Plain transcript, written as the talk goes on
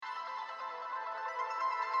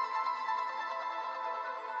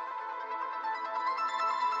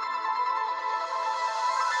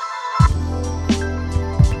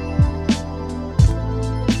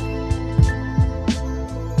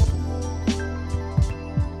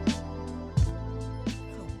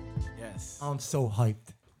I'm so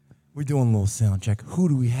hyped. We're doing a little sound check. Who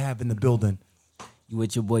do we have in the building? You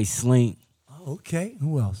with your boy Slink. Oh, okay.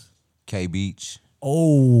 Who else? Kbeach.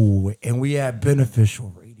 Oh, and we at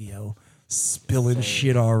Beneficial Radio. Spilling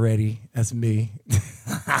shit already. That's me.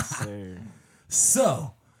 Sir.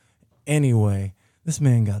 So, anyway, this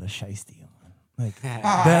man got a shiesty on. Like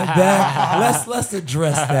that. Let's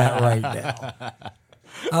address that right now.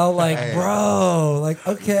 I was like, bro, like,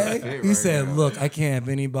 okay. He said, look, I can't have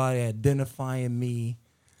anybody identifying me.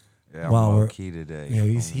 Yeah, I'm low key today. Yeah,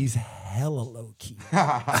 he's hella low key.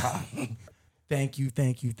 Thank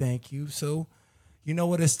you. So, you know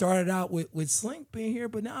what? It started out with Slink being here,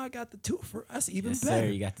 but now I got the twofer. That's even better. Sir,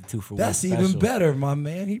 you got the 2 for 1 That's special. even better, my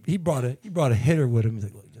man. He brought a hitter with him. He's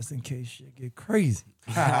like, look, just in case shit get crazy.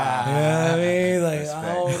 You know what I mean? Like,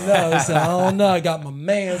 I don't know. So I don't know. I got my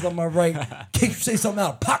mans on my right. Can't you say something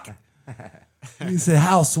out of pocket? He said,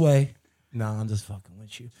 houseway. Nah, I'm just fucking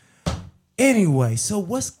with you. Anyway, so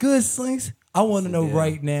what's good, Slinks? I want to know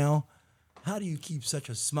right now, how do you keep such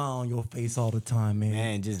a smile on your face all the time, man?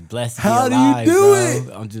 Man, just blessed to be How alive, do you do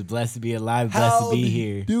bro. it? I'm just blessed to be alive, blessed to be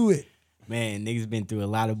here. Do it. Man, niggas been through a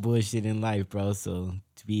lot of bullshit in life, bro. So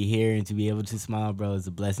to be here and to be able to smile, bro, is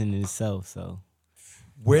a blessing in itself. So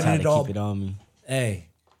Where try did it to all? keep it on me. Hey,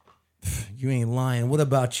 you ain't lying. What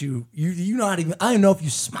about you? You not even. I don't know if you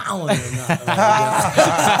smiling or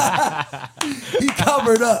not. He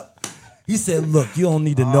covered up. He said, "Look, you don't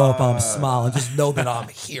need to know if I'm smiling. Just know that I'm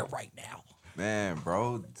here right now." Man,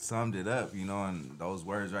 bro, summed it up, and those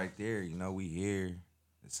words right there, we here.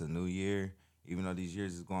 It's a new year. Even though these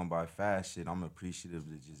years is going by fast, shit, I'm appreciative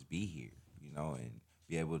to just be here, and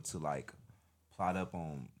be able to, like, plot up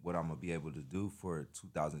on what I'm going to be able to do for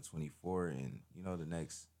 2024 and, the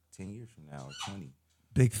next 10 years from now or 20.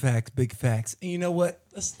 Big facts. And you know what?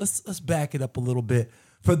 Let's back it up a little bit.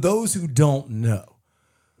 For those who don't know,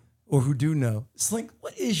 or who do know, Slink,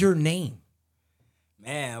 what is your name?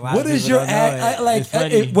 Man, What is your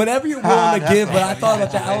whatever you're willing to give? But I thought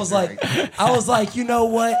about that. I was like, you know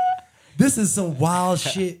what? This is some wild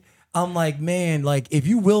shit. I'm like, man, like if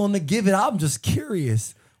you willing to give it, I'm just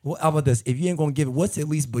curious. Well, how about this? If you ain't gonna give it, what's at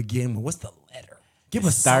least begin with? What's the letter? Give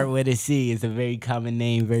us Start something. with a C. It's a very common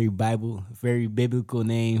name, very biblical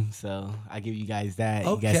name. So I give you guys that.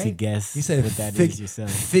 Okay. You guys can guess He said, what that is yourself.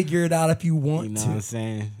 Figure it out if you want You know to. what I'm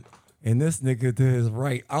saying? And this nigga to his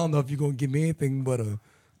right, I don't know if you're gonna give me anything but a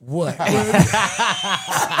what?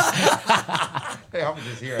 Hey, I'm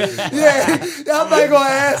just here. Yeah, I'm not gonna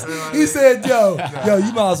ask. He said, "Yo,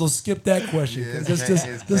 you might as well skip that question. Yeah, Just go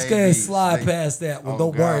ahead and slide past that one.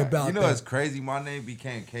 Don't worry about that." It's crazy. My name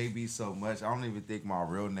became KB so much. I don't even think my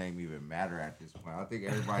real name even matter at this point. I think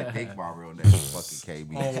everybody think my real name is fucking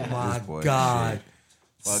KB. Oh my point. God. Shit.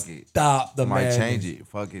 Fuck it. Stop the Might man. change it.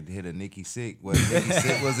 Fuck it. Hit a Nikki Six. Was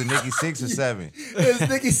it Nikki 6 or 7? It's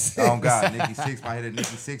Nikki Six. Oh God, Nikki 6 might hit a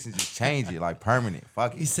Nikki 6 and just change it like permanent.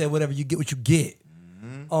 Fuck He it. said, "Whatever you get, what you get."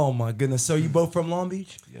 Mm-hmm. Oh my goodness. So you both from Long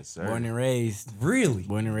Beach? Yes, sir. Born and raised. Really?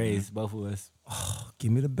 Born and raised, both of us.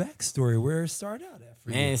 Give me the backstory. Where it started out at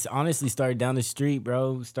for Man, you? it's honestly started down the street,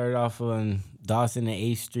 bro. Started off on Dawson and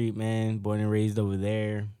 8th Street, man. Born and raised over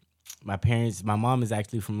there. My mom is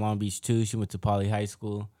actually from Long Beach too. She went to Poly High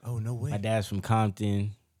School. Oh no way. My dad's from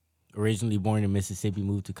Compton. Originally born in Mississippi,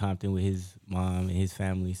 moved to Compton with his mom and his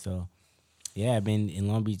family. So, yeah, I've been in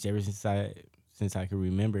Long Beach ever since I can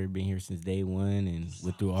remember. Been here since day one and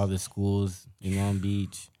went through all the schools in Long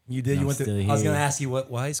Beach. You did. You went to. still I was gonna here. ask you what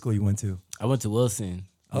high school you went to. I went to Wilson.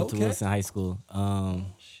 Went to Okay. Wilson High School.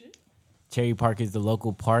 Cherry Park is the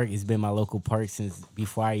local park. It's been my local park since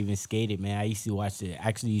before I even skated, man. I used to watch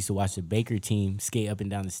the Baker team skate up and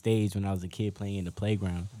down the stage when I was a kid playing in the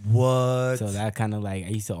playground. What? So that kind of like, I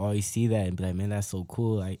used to always see that and be like, man, that's so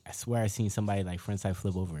cool. Like, I swear I seen somebody like frontside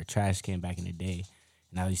flip over a trash can back in the day.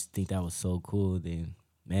 And I used to think that was so cool. Then,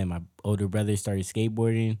 man, my older brother started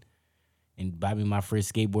skateboarding and bought me my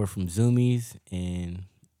first skateboard from Zoomies. And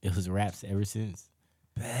it was raps ever since.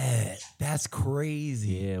 Bad. That's crazy.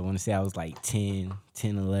 Yeah, I want to say I was like 10,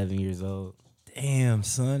 11 years old. Damn,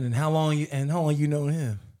 son. And how long you known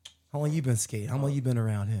him? How long you been skating? How long you been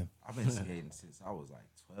around him? I've been skating since I was like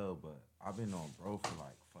 12, but I've been on bro for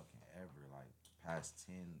like fucking ever, like past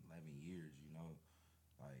 10, 11 years,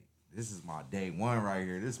 Like, this is my day one right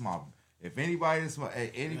here. This is my, if anybody,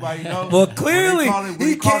 anybody know? Well, clearly, when he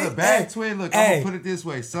you call it can't- a bag hey, twin, look, hey. I'm gonna put it this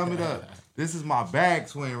way, sum it up. This is my bag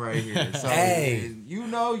twin right here. So, Hey. you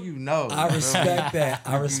know. I respect that.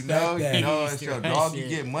 I respect that. You know, it's your dog you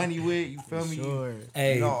get money with, you feel me? Sure.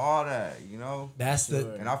 Hey. You know, all that, That's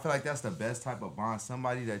the And I feel like that's the best type of bond.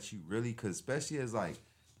 Somebody that you really, because especially as like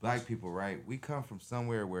black people, right? We come from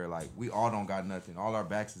somewhere where like we all don't got nothing. All our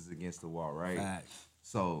backs is against the wall, right? Facts.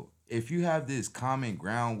 So if you have this common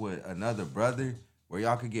ground with another brother where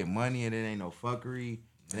y'all could get money and it ain't no fuckery,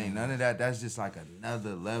 it ain't none of that. That's just like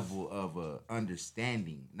another level of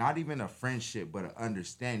understanding. Not even a friendship, but an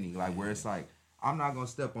understanding. Like where it's like, I'm not gonna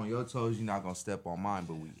step on your toes, you're not gonna step on mine,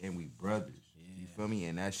 but we brothers. You feel me?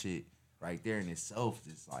 And that shit right there in itself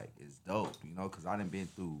is like it's dope, you know, because I done been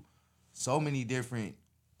through so many different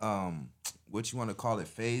what you want to call it,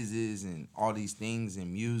 phases and all these things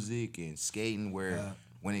in music and skating where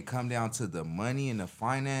when it come down to the money and the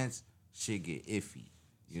finance, shit get iffy.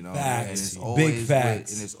 You know, facts. And it's Big always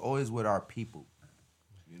facts. and it's always with our people.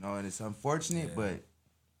 You know, and it's unfortunate, but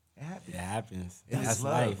it happens. It happens. And That's it's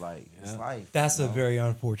love. life. Like it's life. That's you a know? very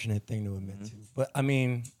unfortunate thing to admit to. But I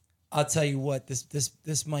mean, I'll tell you what,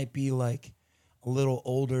 this might be like a little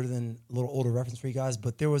older reference for you guys,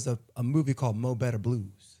 but there was a movie called Mo Better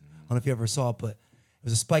Blues. I don't know if you ever saw it, but it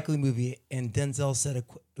was a Spike Lee movie, and Denzel said, it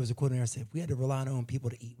was a quote in there that said, if we had to rely on our own people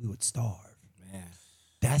to eat, we would starve. Man.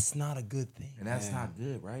 That's not a good thing. And that's not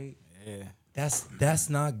good, right? Yeah. That's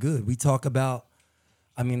not good. We talk about,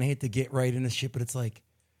 I mean, I hate to get right into shit, but it's like,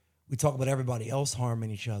 we talk about everybody else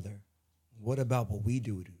harming each other. What about what we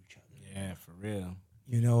do to each other? Yeah, for real.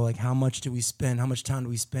 You know, like how much time do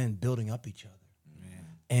we spend building up each other?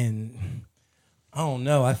 And I don't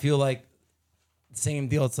know. I feel like same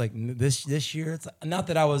deal. It's like this year. It's not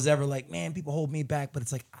that I was ever like, man, people hold me back, but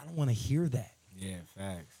it's like I don't want to hear that. Yeah,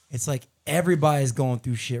 facts. It's like everybody's going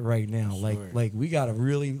through shit right now. Sure. Like we gotta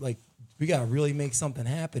really make something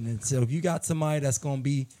happen. And so if you got somebody that's gonna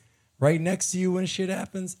be right next to you when shit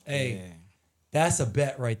happens, hey, that's a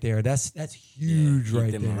bet right there. That's huge Keep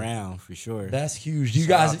right them there. around for sure. That's huge. Do you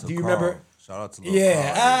guys? Do you remember? Shout out to Lil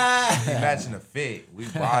Yeah. Carl. We matching the fit. We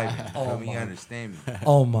vibing. Oh You understand me?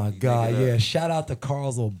 Oh my God, dig it up. yeah. Shout out to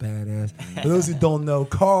Carl's little badass. For those who don't know,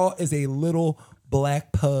 Carl is a little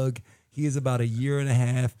black pug. He is about 1.5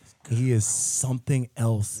 years. He is something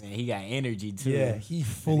else. Man, he got energy too. Yeah, he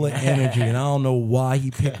full of energy, and I don't know why he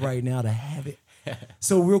picked right now to have it.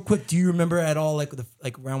 So real quick, do you remember at all like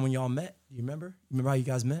around when y'all met? Do you remember? Remember how you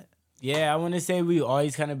guys met? Yeah, I want to say we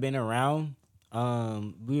always kind of been around.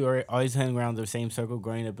 We were always hanging around the same circle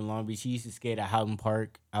growing up in Long Beach. He used to skate at Houghton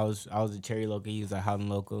Park. I was a Cherry local. He was a Houghton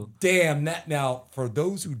local. Damn, that now for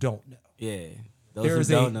those who don't know, Yeah,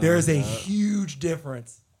 there's a huge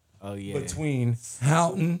difference between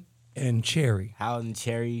Houghton and Cherry. Houghton,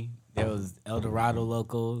 Cherry. There was El Dorado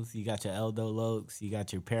locals. You got your Eldo lokes. You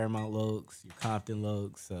got your Paramount lokes, your Compton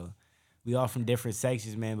lokes. So we all from different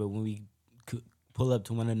sections, man. But when we pull up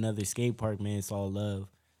to one another's skate park, man, it's all love.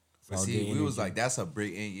 But see, we was like, that's a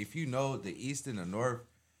big. And if you know the east and the north,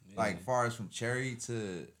 like far as from Cherry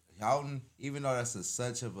to Houghton, even though that's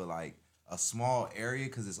such of a small area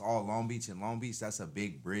because it's all Long Beach and Long Beach, that's a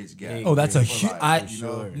big bridge gap. Oh, that's a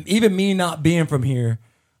huge. Even me not being from here,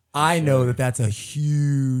 I know that that's a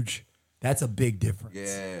huge. That's a big difference.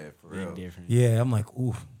 Yeah, for real. Different. Yeah, I'm like,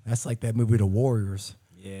 ooh, that's like that movie, The Warriors.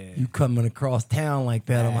 Yeah. You coming across town like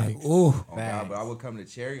that, I'm like, ooh. Oh God, but I would come to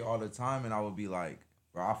Cherry all the time and I would be like,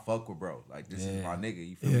 bro, I fuck with bro. Like, this is my nigga.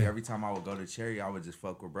 You feel me? Every time I would go to Cherry, I would just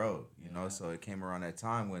fuck with bro. You know, so it came around that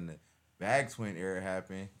time when the Bag Twin era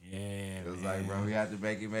happened. Yeah, it was like, bro, we had to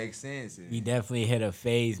make it make sense. And we definitely hit a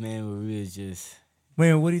phase, man, where we was just.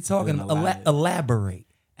 Man, what are you talking about? Elaborate.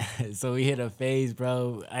 So we hit a phase,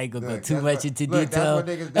 bro. I ain't gonna go too much into detail. That's what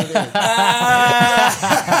niggas do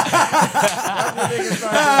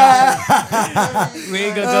this. We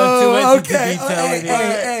ain't gonna go too much into detail with it.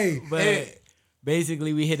 Hey. But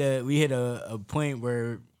basically, we hit a point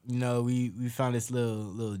where, you know, we found this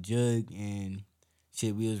little jug and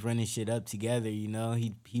shit. We was running shit up together. You know,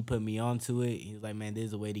 he put me onto it. He was like, man,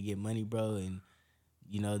 there's a way to get money, bro, and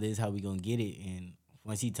you know, this is how we gonna get it. And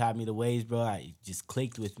once he taught me the ways, bro, it just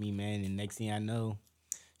clicked with me, man. And next thing I know,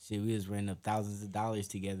 shit, we was running up thousands of dollars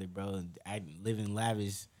together, bro. And I living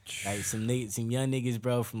lavish. Like some young niggas,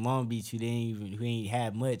 bro, from Long Beach who ain't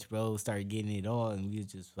had much, bro, started getting it all, and we was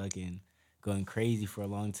just fucking going crazy for a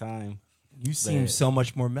long time. You seem so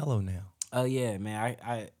much more mellow now. Oh yeah, man.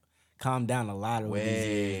 I calmed down a lot over these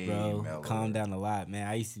years, bro. Mellower. Calmed down a lot, man.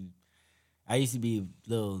 I used to be a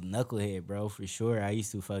little knucklehead, bro, for sure. I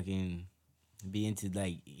used to fucking be into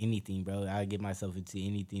like anything, bro. I'd get myself into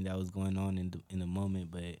anything that was going on in the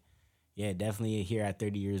moment. But yeah, definitely here at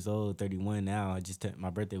 30 years old, 31 now.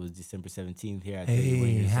 My birthday was December 17th here at 31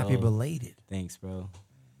 years old. Happy belated. Thanks, bro.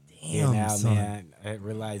 Damn, now, son. man, I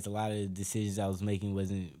realized a lot of the decisions I was making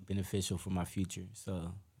wasn't beneficial for my future.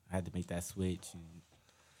 So I had to make that switch and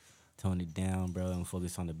tone it down, bro, and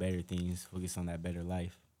focus on the better things, focus on that better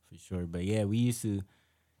life for sure. But yeah, we used to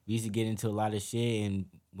we used to get into a lot of shit, and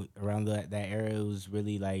around that era, it was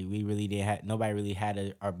really like we really didn't have nobody really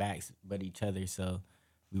had our backs but each other. So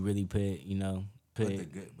we really But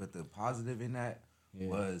the positive in that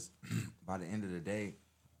was by the end of the day,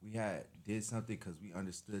 we did something because we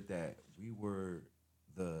understood that we were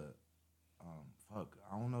the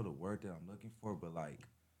I don't know the word that I'm looking for, but like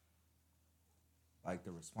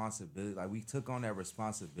the responsibility, like we took on that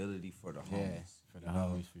responsibility for the homies. For the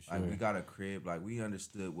homies, for sure. Like we got a crib, like we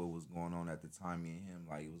understood what was going on at the time, me and him.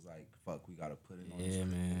 Like it was like, fuck, we gotta put it on this crib.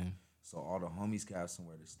 Man. So all the homies could have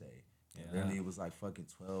somewhere to stay. And literally it was like fucking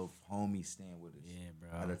 12 homies staying with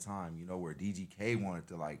us at a time, you know, where DGK wanted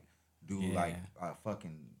to like do like a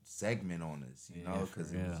fucking segment on us, you know,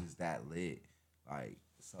 because it was just that lit. Like,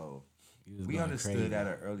 so we understood at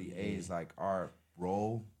an early age, like our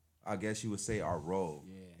role, I guess you would say our role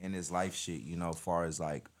in this life shit, you know, as far as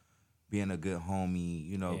like being a good homie,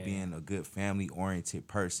 you know, being a good family oriented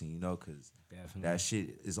person, you know, because that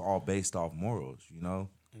shit is all based off morals, you know.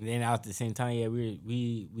 And then at the same time,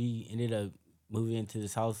 we ended up moving into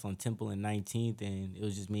this house on Temple and 19th, and it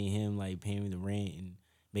was just me and him like paying the rent and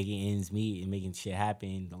making ends meet and making shit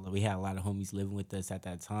happen. We had a lot of homies living with us at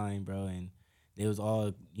that time, bro, and they was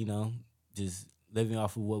all, you know, just living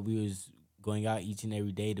off of what we was going out each and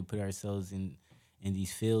every day to put ourselves in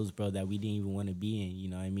these fields, bro, that we didn't even want to be in, you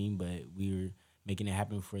know what I mean? But we were making it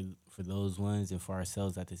happen for those ones and for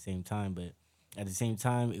ourselves at the same time. But at the same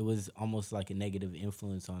time, it was almost like a negative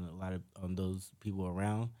influence on on those people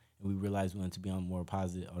around, and we realized we wanted to be on a more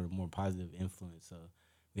positive influence. So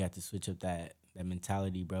we had to switch up that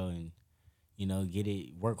mentality, bro, and you know,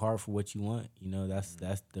 work hard for what you want. You know, that's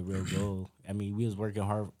the real goal. I mean, we was working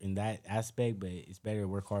hard in that aspect, but it's better to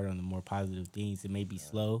work hard on the more positive things. It may be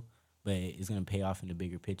slow, but it's gonna pay off in the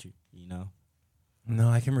bigger picture. You know. No,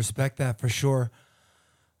 I can respect that for sure.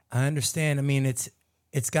 I understand. I mean,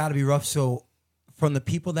 it's got to be rough. So, from the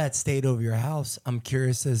people that stayed over your house, I'm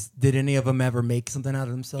curious did any of them ever make something out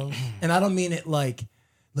of themselves? And I don't mean it like,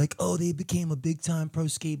 oh, they became a big time pro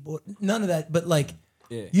skateboard. None of that. But like,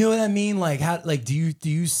 you know what I mean? Like, how? Like, do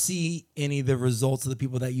you see any of the results of the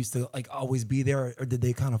people that used to like always be there, or did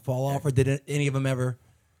they kind of fall off, or did any of them ever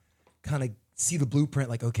kind of see the blueprint?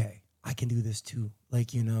 Like, okay, I can do this too.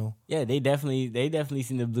 Like, you know. Yeah, they definitely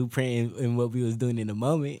seen the blueprint in what we was doing in the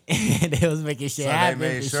moment. They was making shit happen.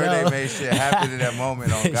 They made shit happen in that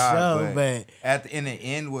moment on God. But in the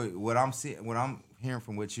end, what I'm hearing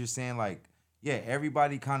from what you're saying, like, yeah,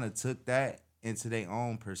 everybody kind of took that into their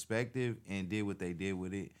own perspective and did what they did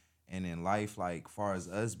with it. And in life, like, far as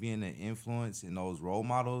us being an influence in those role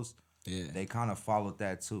models, they kind of followed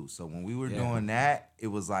that too. So when we were doing that, it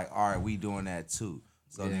was like, all right, we doing that too.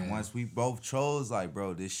 So then once we both chose, like,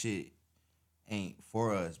 bro, this shit ain't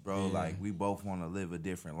for us, bro. Like, we both want to live a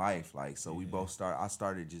different life. Like, so we both I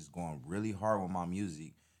started just going really hard with my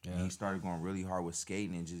music. Yeah. And he started going really hard with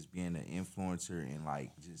skating and just being an influencer and,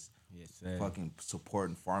 like, just fucking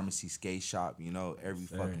supporting Pharmacy Skate Shop, you know, every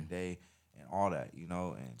fucking day and all that, you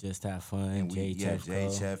know. And just have fun. And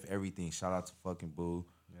J-Chef, everything. Shout out to fucking Boo.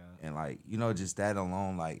 Yeah. And, like, you know, just that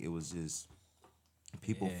alone, like, it was just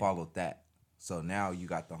people followed that. So now you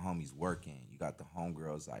got the homies working. You got the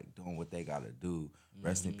homegirls, like, doing what they got to do.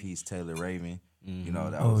 Rest in peace, Taylor Raven. You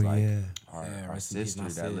know, that was, like, our sister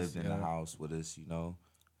that lived in the house with us, you know.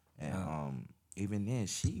 And even then,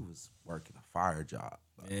 she was working a fire job,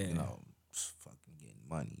 you know, just fucking getting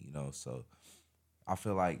money, you know. So I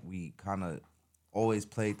feel like we kind of always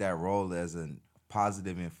played that role as a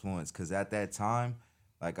positive influence because at that time,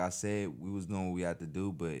 like I said, we was doing what we had to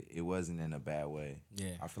do, but it wasn't in a bad way.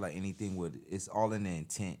 Yeah. I feel like it's all in the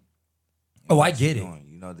intent. Oh, I get it.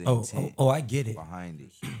 You know, the intent I get it. Behind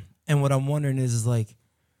it. And what I'm wondering is like,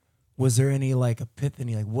 was there any like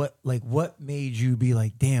epiphany? Like what made you be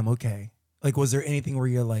like, damn, okay. Like, was there anything where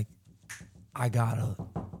you're like, I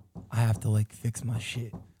have to like fix my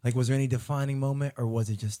shit? Like, was there any defining moment or was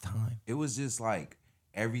it just time? It was just like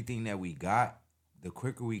everything that we got, the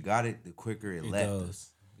quicker we got it, the quicker it left us.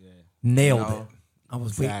 Yeah. Nailed it. I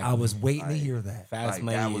was waiting to hear that. Fast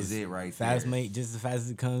money that was it right there. Fast money, just as fast as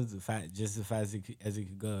it comes, just as fast as it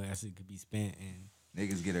could go, as it could be spent. And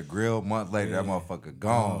niggas get a grill, a month later, that motherfucker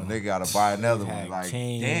gone. They gotta buy another one. Like,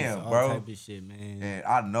 chains, damn, bro. All type of shit, man. And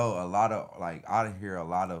I know I hear a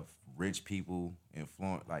lot of rich people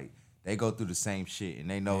like, they go through the same shit and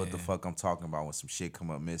they know what the fuck I'm talking about when some shit come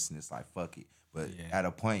up missing. It's like, fuck it. But at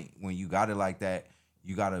a point when you got it like that,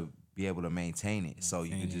 you gotta be able to maintain it so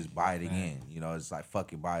you can just buy it again. You know, it's like,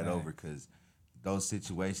 fuck it, buy it over, because those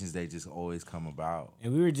situations, they just always come about.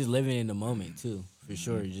 And we were just living in the moment too, for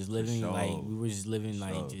sure. Just living we were just living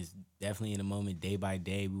just definitely in the moment, day by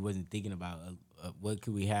day. We wasn't thinking about what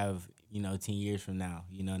could we have, 10 years from now?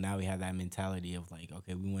 Now we have that mentality of like,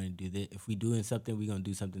 okay, we want to do this. If we doing something, we're going to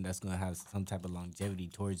do something that's going to have some type of longevity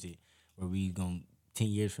towards it, where 10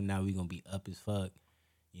 years from now, we're going to be up as fuck.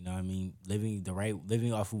 You know what I mean?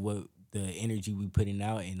 Living off of what the energy we putting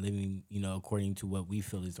out and living, according to what we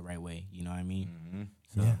feel is the right way. You know what I mean? Mm-hmm.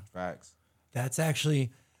 So, Yeah. Facts. That's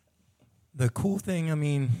actually the cool thing. I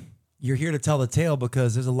mean, you're here to tell the tale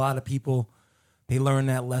because there's a lot of people, they learn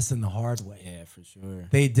that lesson the hard way. Yeah, for sure.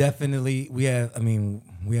 They definitely, we have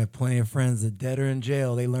plenty of friends that dead or in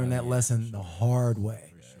jail. They learn that lesson the hard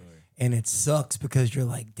way. For sure. And it sucks because you're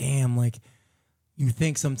like, damn, like you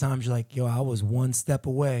think sometimes you're like, yo, I was one step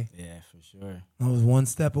away. Yeah, for sure. I was one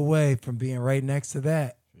step away from being right next to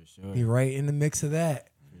that. For sure. Be right in the mix of that.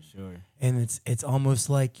 For sure. And it's almost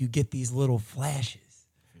like you get these little flashes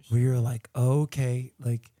where you're like, oh, okay,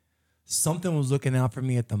 like something was looking out for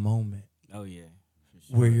me at the moment. Oh, yeah. For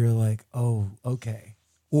sure. Where you're like, oh, okay.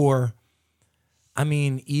 Or, I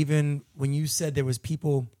mean, even when you said there was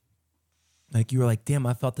people, like you were like, damn,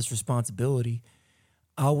 I felt this responsibility.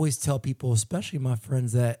 I always tell people, especially my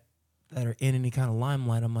friends that are in any kind of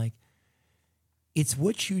limelight, I'm like, it's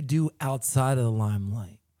what you do outside of the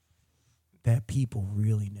limelight that people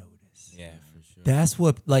really notice. Yeah, for sure. That's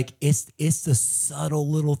what, like, it's the subtle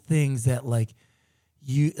little things that, like,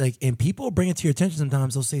 you, like, and people bring it to your attention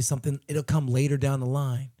sometimes. They'll say something, it'll come later down the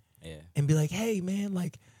line. Yeah. And be like, hey, man,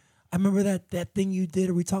 like, I remember that thing you did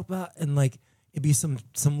or we talked about, and, like, it'd be some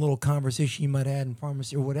little conversation you might have had in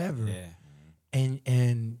pharmacy or whatever. Yeah.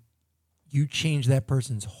 And you change that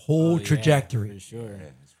person's whole trajectory. Yeah, for sure.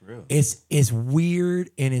 Yeah, it's real. It's weird,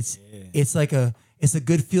 and it's like it's a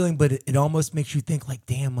good feeling, but it almost makes you think like,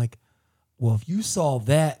 damn, like, well, if you saw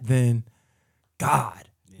that, then God,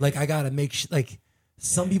 like, I gotta make like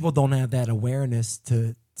some people don't have that awareness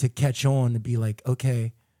to catch on to be like,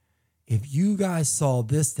 okay, if you guys saw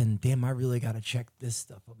this, then damn, I really gotta check this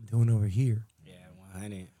stuff I'm doing over here. Yeah,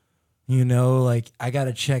 100. Like I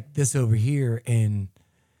gotta check this over here, and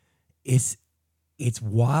it's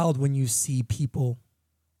wild when you see people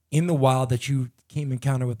in the wild that you came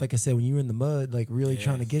encounter with, like I said, when you were in the mud, like really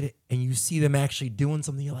trying to get it, and you see them actually doing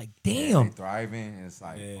something, you're like, damn. They thriving, and it's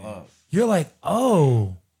like, fuck. You're like,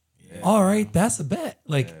 oh, all right, that's a bet.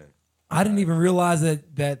 Like, I didn't even realize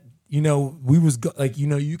that we was like,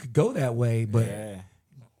 you could go that way, but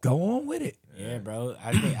go on with it. Yeah, bro.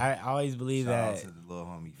 I always believe Shout out that. to the little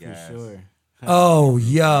homie For Gas. sure. Oh,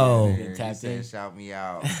 yo. He Tapped said, in. shout me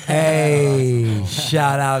out. Hey, shout out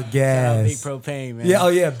Shout out Gas. Big Propane, man. Yeah, oh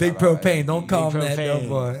yeah, Big Shout out Propane. Don't call him Big that no Propane.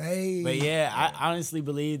 more. Hey. But yeah, I honestly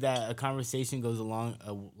believe that a conversation goes a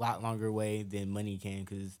lot longer way than money can,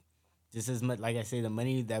 because just as much, like I say, the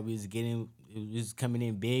money that we was getting, it was coming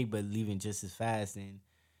in big, but leaving just as fast. And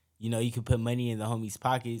you could put money in the homies'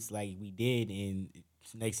 pockets like we did, and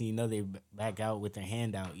next thing you know, they're back out with their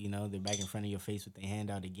hand out. They're back in front of your face with their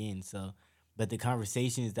hand out again. So, but the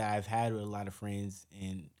conversations that I've had with a lot of friends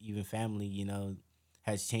and even family,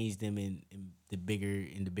 has changed them in the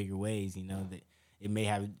bigger ways. That it may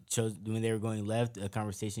have when they were going left, a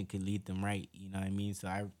conversation could lead them right. You know what I mean? So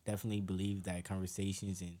I definitely believe that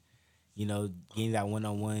conversations and getting that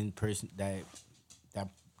one-on-one person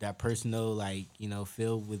that personal, like,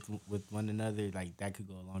 feel with one another, like that could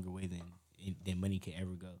go a longer way than money could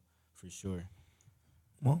ever go, for sure.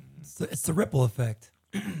 Well, it's the ripple effect.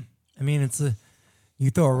 I mean, you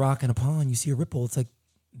throw a rock in a pond, you see a ripple. It's like,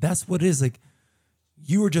 that's what it is. Like,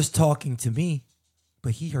 you were just talking to me,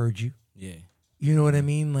 but he heard you. Yeah. You know what I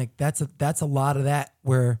mean? Like, that's a lot of that,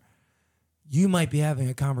 where you might be having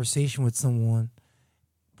a conversation with someone,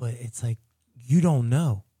 but it's like, you don't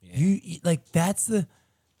know. Yeah. You like, that's the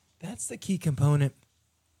key component.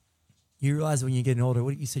 You realize when you're getting older,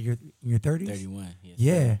 what you said, you're in your 30s? 31. Yes,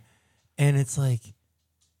 Yeah. sir. And it's like,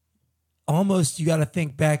 almost you got to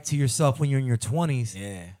think back to yourself when you're in your 20s,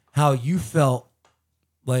 Yeah. how you felt.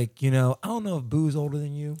 Like, I don't know if Boo's older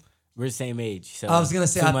than you. We're the same age. So I was going to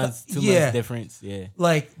say, 2 months difference. Yeah.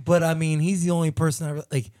 Like, but I mean, he's the only person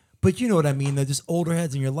but you know what I mean? They're just older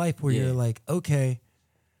heads in your life where you're like, okay,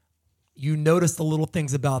 you notice the little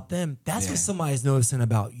things about them. That's what somebody's noticing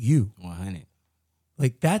about you. 100.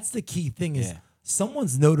 Like, that's the key thing is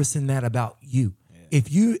someone's noticing that about you. Yeah.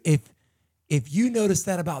 If you notice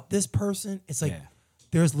that about this person, it's like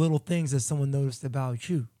there's little things that someone noticed about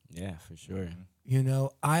you. Yeah, for sure.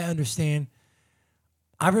 I understand.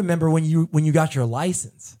 I remember when you got your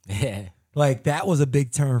license. Yeah. Like, that was a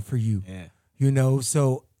big turn for you. Yeah.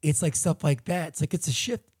 So it's like stuff like that. It's like, it's a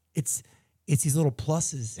shift. It's these little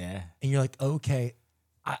pluses. Yeah. And you're like, okay,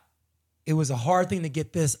 it was a hard thing to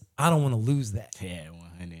get this. I don't want to lose that. Yeah,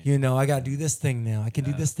 100. You know, I got to do this thing now. I can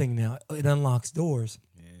do this thing now. It unlocks doors.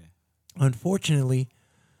 Yeah. Unfortunately,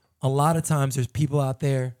 a lot of times there's people out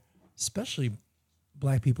there, especially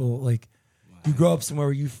black people, like you grow up somewhere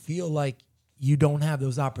where you feel like you don't have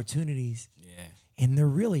those opportunities. Yeah. And they're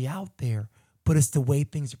really out there, but it's the way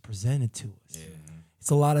things are presented to us. Yeah.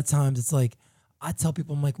 It's a lot of times it's like, I tell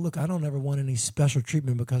people, I'm like, look, I don't ever want any special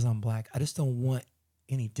treatment because I'm black. I just don't want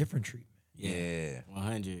any different treatment. Yeah.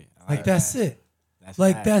 100. Like that's it.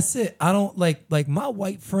 That's it. I don't like my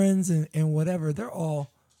white friends and whatever. They're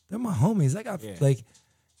my homies. I got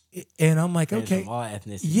and I'm like, friends okay, from all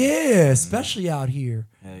ethnicities. yeah, especially out here.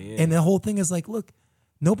 Hell yeah. And the whole thing is like, look,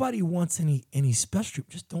 nobody wants any special treatment.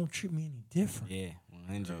 Just don't treat me any different. Yeah,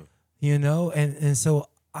 100. You know, and so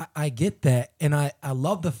I get that, and I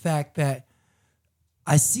love the fact that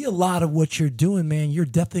I see a lot of what you're doing, man. You're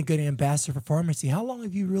definitely a good ambassador for pharmacy. How long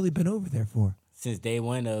have you really been over there for? Since day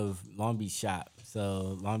one of Long Beach shop.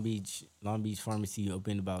 So Long Beach Pharmacy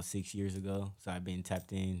opened about 6 years ago. So I've been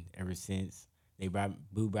tapped in ever since.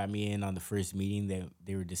 Boo brought me in on the first meeting that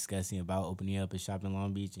they were discussing about opening up a shop in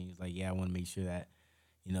Long Beach, and he was like, "Yeah, I want to make sure that,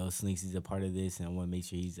 you know, Slinksea's a part of this, and I want to make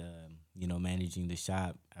sure he's, you know, managing the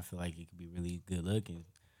shop. I feel like it could be really good looking.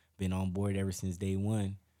 Been on board ever since day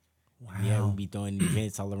one. Wow. Yeah, we be throwing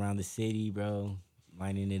events all around the city, bro,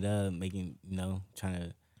 lining it up, making, you know, trying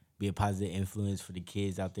to be a positive influence for the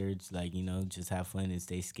kids out there. Just like, you know, just have fun and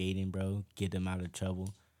stay skating, bro. Get them out of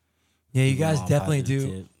trouble. Yeah, you Keep 'em guys on definitely positive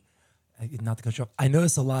do. tip. Not to cut you off. I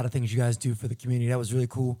noticed a lot of things you guys do for the community. That was really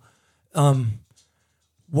cool.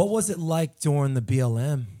 What was it like during the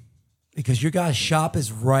BLM? Because your guys' shop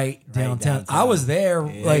is right downtown. I was there,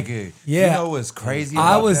 like, Nigga, yeah. You know what's crazy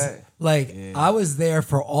I about was that? like, I was there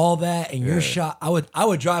for all that, and your shop. I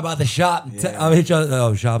would drive by the shop and I would hit you.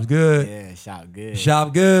 Oh, shop's good. Yeah, shop good.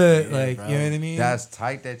 Shop good. Yeah, like, bro. you know what I mean? That's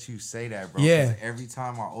tight that you say that, bro. Yeah. 'Cause every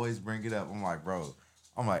time I always bring it up,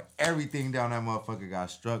 I'm like, everything down that motherfucker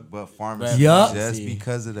got struck, but pharmacy, Yup. just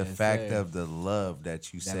because of the Yes, fact sir. of the love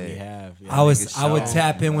that you that we say. have. Yeah. I would niggas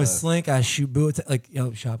tap show in with love. Slink. I shoot boo. Like,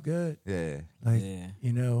 yo, shop good. Yeah. Like, Yeah.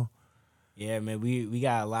 you know. Yeah, man, we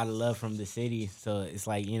got a lot of love from the city, so it's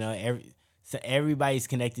like, you know, everybody's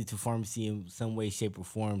connected to pharmacy in some way, shape, or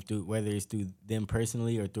form, through whether it's through them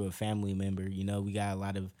personally or through a family member. You know, we got a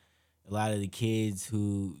lot of the kids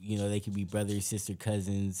who, you know, they could be brothers, sister,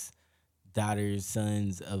 cousins, daughters,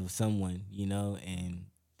 sons of someone, you know, and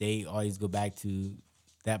they always go back to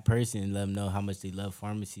that person and let them know how much they love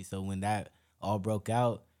pharmacy. So when that all broke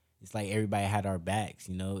out, it's like everybody had our backs,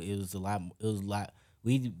 you know. It was a lot.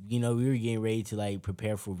 We, you know, we were getting ready to like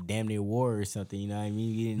prepare for damn near war or something, you know what I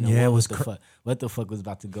mean? We didn't know what the fuck was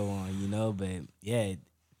about to go on, you know. But yeah,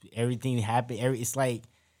 everything happened. It's like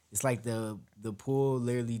the pool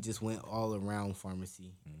literally just went all around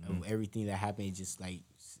pharmacy. Of everything that happened, it just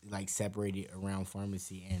like separated around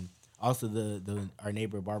pharmacy, and also our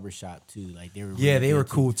neighbor barbershop too. Like they were They were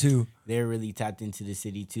cool too. They were really tapped into the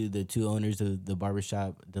city too. The two owners of the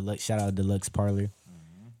barbershop, shout out Deluxe Parlor.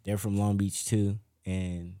 They're from Long Beach too.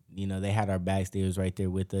 And, you know, they had our backs. They was right there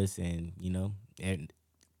with us. And, you know, and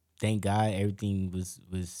thank God everything was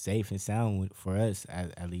safe and sound for us,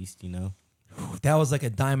 at least, you know. That was like a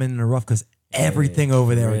diamond in the rough because everything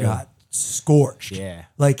over there real. got scorched. Yeah.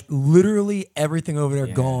 Like literally everything over there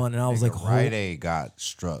gone. And I was like, Rite Aid got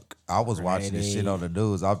struck. I was watching this Rite shit Aid. on the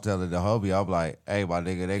news. I'm telling the hobie, I'm like, hey, my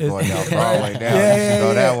nigga, they going down Broadway now. You should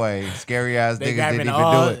go that way. Scary ass niggas didn't even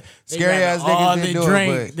do it. Scary ass niggas didn't do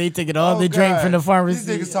it. But They taking all the drink from the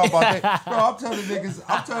pharmacy. These niggas talk about that. Bro, I'm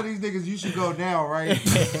telling these niggas you should go now, right?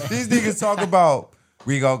 These niggas talk about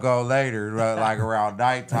we gonna go later, right, like around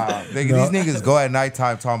nighttime. These niggas go at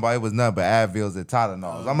nighttime talking about it was nothing but Advils and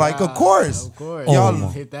Tylenols. I'm like, of course. Y'all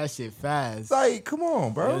hit that shit fast. Like, come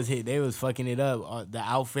on, bro. They was fucking it up. The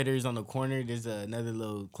Outfitters on the corner. There's another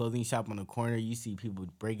little clothing shop on the corner. You see people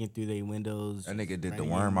breaking through their windows. That nigga did the running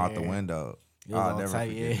worm in out the there. window. It was I'll all never type,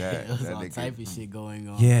 forget that. It was That all nigga- type of shit going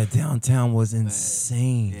on. Yeah, downtown was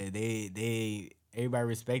insane. Yeah, everybody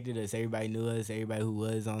respected us. Everybody knew us. Everybody who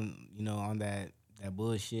was on, you know, on that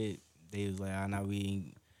bullshit, they was like, nah, we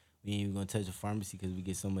ain't even gonna touch the pharmacy because we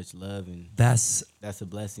get so much love, and That's a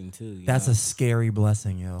blessing too. you a know? scary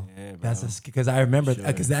blessing, yo. Yeah, bro. That's because I remember Sure.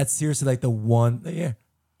 because that's seriously like the one. Yeah,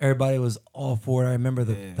 everybody was all for it. I remember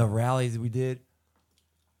the rallies we did,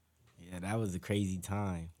 Yeah, that was a crazy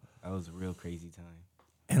time. That was a real crazy time.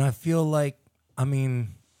 and I feel like, I mean,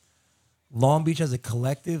 Long Beach as a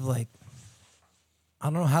collective, like I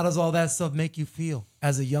don't know. How does all that stuff make you feel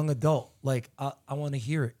as a young adult? Like, I want to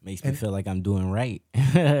hear it. Makes me feel like I'm doing right.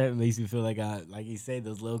 Makes me feel like like you say,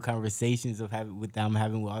 those little conversations I'm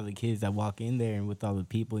having with all the kids that walk in there and with all the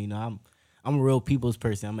people. You know, I'm a real people's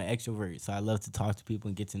person. I'm an extrovert, so I love to talk to people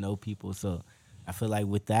and get to know people. So I feel like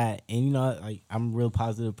with that, and you know, like I'm a real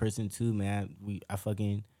positive person too, man. I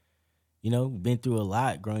fucking, you know, been through a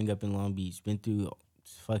lot growing up in Long Beach. Been through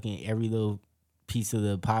fucking every little piece of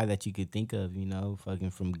the pie that you could think of, you know, fucking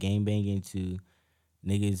from game banging to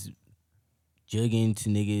niggas jugging to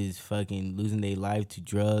niggas fucking losing their life to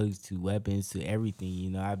drugs to weapons to everything. You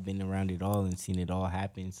know, I've been around it all and seen it all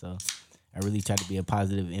happen. So I really try to be a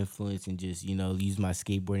positive influence and just, you know, use my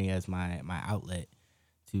skateboarding as my outlet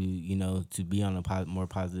to, you know, to be on a more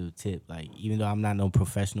positive tip. Like, even though I'm not no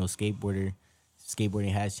professional skateboarder,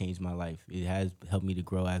 skateboarding has changed my life. It has helped me to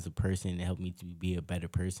grow as a person. It helped me to be a better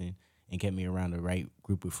person and kept me around the right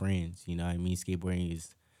group of friends. You know what I mean? Skateboarding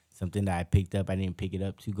is something that I picked up. I didn't pick it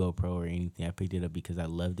up to go pro or anything. I picked it up because I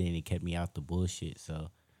loved it and it kept me out the bullshit. So,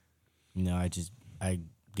 you know, I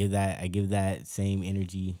give that same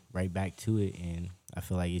energy right back to it, and I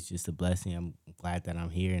feel like it's just a blessing. I'm glad that I'm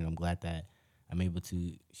here, and I'm glad that I'm able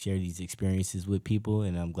to share these experiences with people,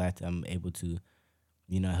 and I'm glad that I'm able to,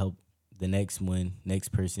 you know, help the next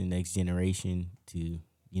person, next generation to,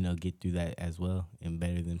 you know, get through that as well and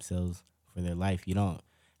better themselves for their life. You don't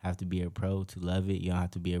have to be a pro to love it. You don't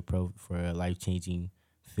have to be a pro for a life-changing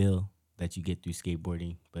feel that you get through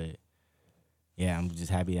skateboarding. But, yeah, I'm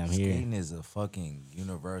just happy I'm here. Skating is a fucking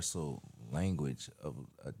universal language of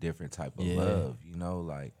a different type of love, you know?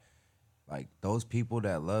 Like those people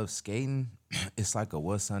that love skating, it's like a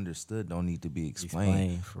what's understood don't need to be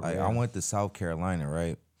explained. Like, real. I went to South Carolina,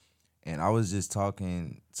 right? And I was just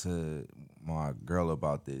talking to my girl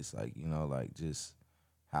about this, like, you know, like just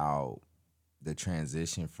how the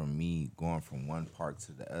transition from me going from one park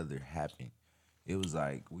to the other happened. It was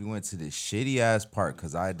like we went to this shitty ass park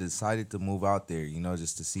because I decided to move out there, you know,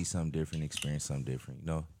 just to see something different, experience something different, you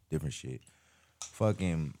know, different shit.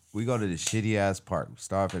 Fucking, we go to this shitty ass park. We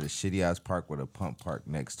start at a shitty ass park with a pump park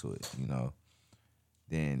next to it, you know.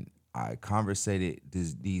 Then I conversated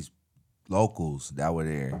these locals that were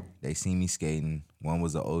there. They seen me skating. One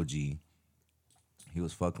was an OG. He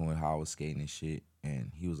was fucking with how I was skating and shit.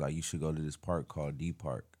 And he was like, you should go to this park called D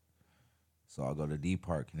Park. So I go to D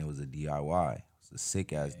Park, and it was a DIY. It's a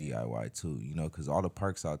sick-ass DIY, too. You know, because all the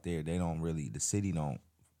parks out there, the city don't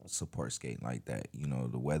support skating like that. You know,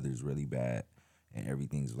 the weather's really bad, and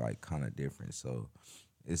everything's, like, kind of different. So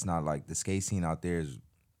it's not like the skate scene out there is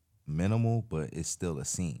minimal, but it's still a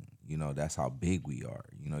scene. You know, that's how big we are.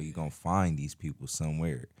 You know, you're going to find these people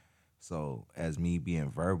somewhere. So as me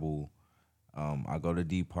being verbal, I go to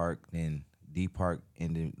D Park, then D Park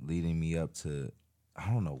ended leading me up to,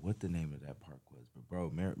 I don't know what the name of that park was, but bro,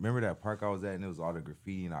 remember that park I was at and it was all the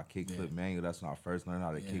graffiti and I kickflip manual? That's when I first learned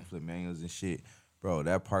how to kickflip manuals and shit. Bro,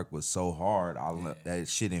 that park was so hard. That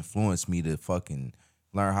shit influenced me to fucking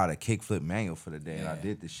learn how to kickflip manual for the day. And I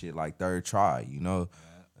did this shit like third try, you know?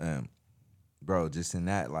 Bro, just in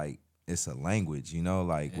that, like, it's a language, you know?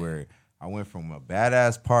 Like, where I went from a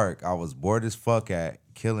badass park I was bored as fuck at,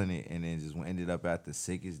 killing it, and then just ended up at the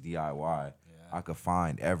sickest DIY I could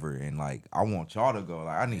find ever. And, like, I want y'all to go.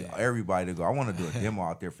 Like, I need everybody to go. I want to do a demo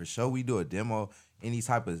out there. For sure, we do a demo, any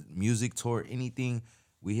type of music tour, anything.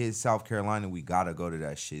 We hit South Carolina, we got to go to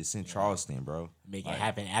that shit. It's in Charleston, bro. Make it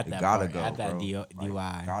happen at that gotta park, go, at that bro. DUI.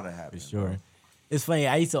 Like, gotta happen, for sure. Bro. It's funny.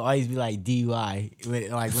 I used to always be like DUI.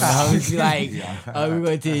 Like when I was like, "Oh, we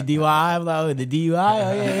going to the DUI." I'm like, "Oh, the DUI?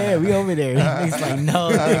 Oh yeah, we over there." It's like, "No,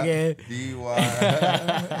 nigga."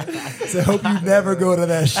 DUI. So hope you never go to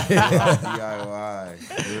that shit.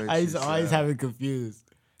 DIY. I used to always have it confused.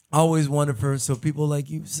 I always wonder so people like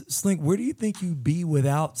you, Slink, where do you think you'd be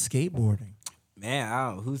without skateboarding? Man, I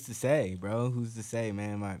don't. Who's to say, bro? Who's to say,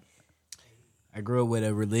 man? I grew up with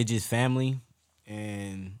a religious family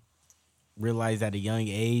and realized at a young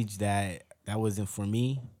age that wasn't for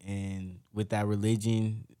me. And with that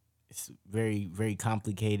religion, it's very, very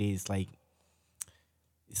complicated. It's like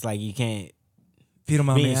you can't. If you don't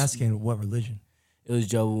mind me asking, what religion? It was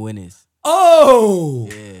Jehovah's Witness. Oh!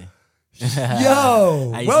 Yeah.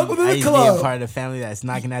 Yo, welcome to the club. I used to be a part of the family that's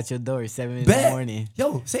knocking at your door at 7 in the morning.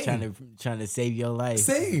 Yo, same. Trying to save your life.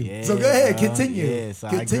 Same. Yeah, so go ahead, bro. continue. Yeah, so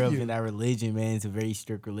I grew up in that religion, man. It's a very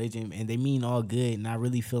strict religion, and they mean all good. And I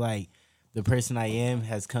really feel like the person I am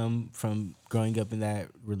has come from growing up in that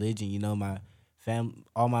religion. You know, my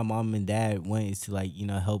all my mom and dad want is to, like, you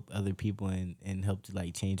know, help other people and help to,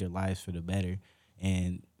 like, change their lives for the better.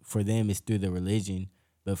 And for them, it's through the religion.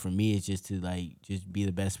 But for me, it's just to, like, just be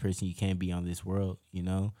the best person you can be on this world, you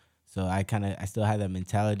know? So I still have that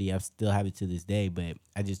mentality. I still have it to this day, but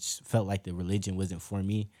I just felt like the religion wasn't for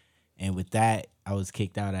me. And with that, I was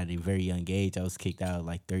kicked out at a very young age. I was kicked out at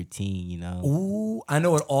like 13, you know. Ooh, I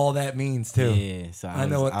know what all that means too. Yeah, so I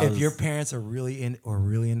know if your parents are really into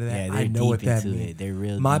that. yeah, I they're know deep what that into means. it. They're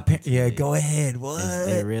real My deep into it. go ahead. What?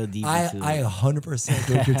 They're real deep into it. I 100%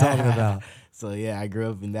 know what you're talking about. So yeah, I grew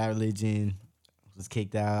up in that religion. Was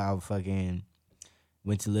kicked out. I fucking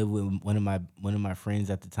went to live with one of my friends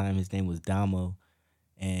at the time. His name was Damo,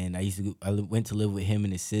 and I went to live with him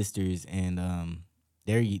and his sisters, and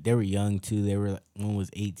they were young too. One was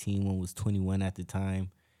 18, one was 21 at the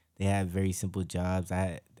time. They had very simple jobs.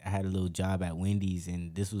 I had a little job at Wendy's,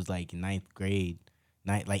 and this was like ninth grade,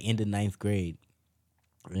 like end of ninth grade,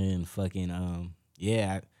 and fucking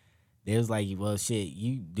yeah. They was like, well, shit,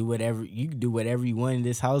 you can do whatever you want in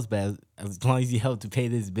this house, but as long as you help to pay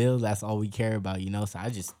this bill, that's all we care about, you know? So I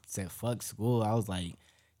just said, fuck school. I was like,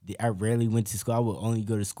 I rarely went to school. I would only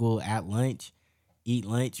go to school at lunch, eat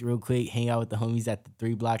lunch real quick, hang out with the homies at the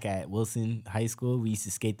 3 block at Wilson High School. We used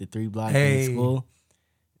to skate the 3 block in school.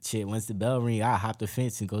 Shit, once the bell ring, I hop the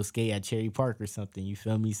fence and go skate at Cherry Park or something, you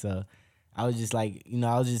feel me? So I was just like, you know,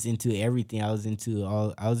 I was just into everything.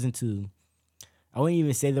 I wouldn't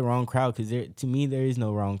even say the wrong crowd, because to me, there is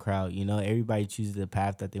no wrong crowd. You know, everybody chooses the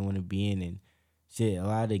path that they want to be in. And shit, a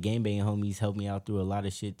lot of the game banging homies helped me out through a lot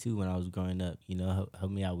of shit too when I was growing up. You know,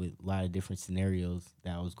 helped me out with a lot of different scenarios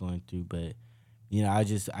that I was going through. But, you know, I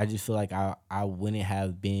just feel like I wouldn't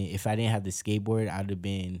have been, if I didn't have the skateboard, I'd have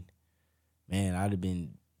been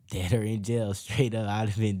dead or in jail straight up. I'd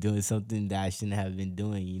have been doing something that I shouldn't have been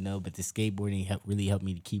doing, you know. But the skateboarding really helped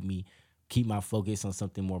me to keep my focus on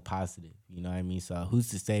something more positive. You know what I mean? So who's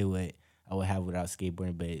to say what I would have without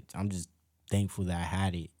skateboarding? But I'm just thankful that I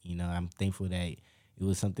had it. You know, I'm thankful that it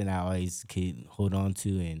was something I always could hold on to.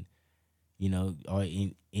 And, you know,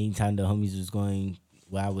 anytime the homies was going,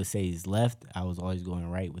 what I would say is left, I was always going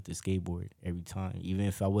right with the skateboard every time. Even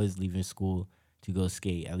if I was leaving school to go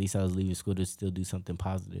skate, at least I was leaving school to still do something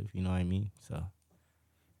positive. You know what I mean? So.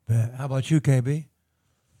 But how about you, KB?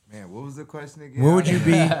 Man, what was the question again? Where would you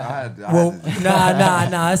be? Nah,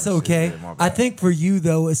 that's okay. I think for you,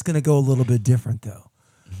 though, it's going to go a little bit different, though.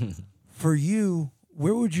 For you,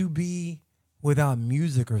 where would you be without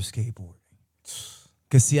music or skateboarding?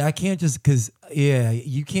 Because, see, I can't just,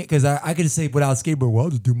 you can't, because I could just say without skateboarding, well, I'll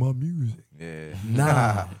just do my music. Yeah.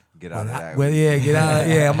 Nah. Get out of that. Well,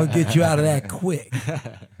 yeah, I'm going to get you out of that quick.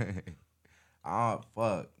 Oh,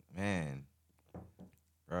 fuck, man.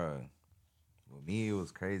 Bruh. With me, it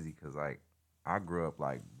was crazy because, like, I grew up,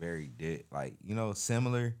 like, very, like, you know,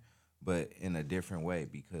 similar, but in a different way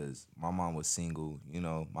because my mom was single. You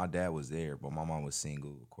know, my dad was there, but my mom was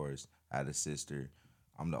single, of course. I had a sister.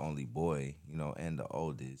 I'm the only boy, you know, and the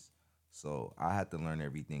oldest. So I had to learn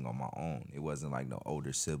everything on my own. It wasn't like no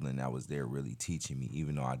older sibling that was there really teaching me,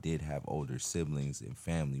 even though I did have older siblings and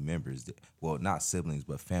family members. Well, not siblings,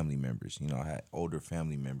 but family members. You know, I had older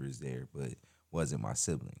family members there, but wasn't my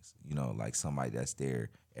siblings, you know, like somebody that's there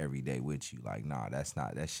every day with you. Like, nah,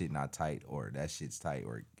 that shit not tight, or that shit's tight,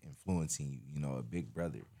 or influencing you, you know, a big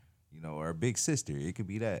brother, you know, or a big sister. It could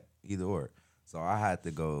be that, either or. So I had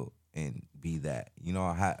to go and be that, you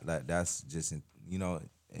know, that's just, you know,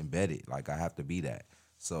 embedded. Like, I have to be that.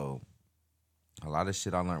 So a lot of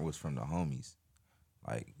shit I learned was from the homies.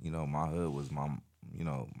 Like, you know, my hood was my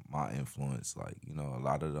influence. Like, you know, a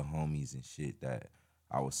lot of the homies and shit that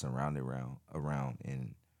I was surrounded around,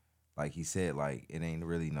 and like he said, like, it ain't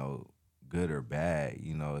really no good or bad,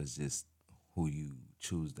 you know. It's just who you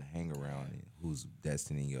choose to hang around and who's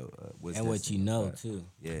destined your And what you know too.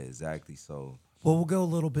 Yeah, exactly. So, well, we'll go a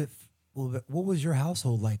little bit. What was your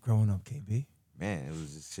household like growing up, KB? Man, it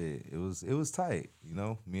was just shit. It was tight, you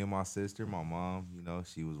know. Me and my sister, my mom, you know,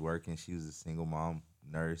 she was working. She was a single mom,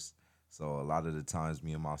 nurse. So a lot of the times,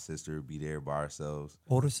 me and my sister would be there by ourselves.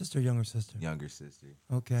 Older sister, younger sister? Younger sister.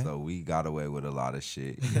 Okay. So we got away with a lot of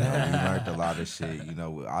shit. You know, we learned a lot of shit. You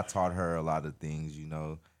know, I taught her a lot of things, you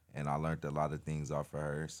know, and I learned a lot of things off of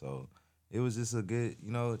her. So it was just a good,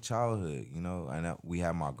 you know, childhood, you know. And we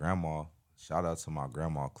had my grandma. Shout out to my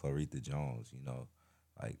grandma, Clarita Jones, you know.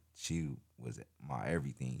 Like, she was my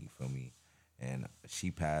everything, you feel me? And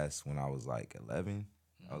she passed when I was like 11.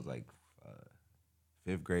 I was like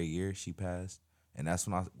 5th grade year she passed, and that's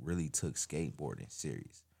when I really took skateboarding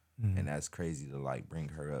serious. And that's crazy to like bring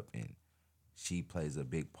her up, and she plays a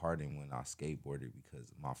big part in when I skateboarded,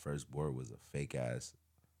 because my first board was a fake ass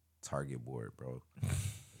Target board, bro.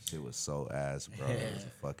 Shit was so ass, bro. It was a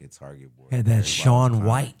fucking Target board. Had that Sean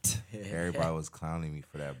White. Everybody was clowning me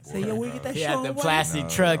for that board. Say, yo, where you get that He had Sean the White? plastic No,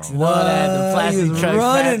 trucks and no. all that. The What? plastic He was trucks,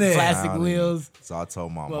 running it. plastic Clowning me. wheels. So I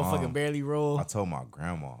told my Motherfucking mom. barely roll. I told my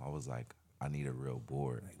grandma. I was like, I need a real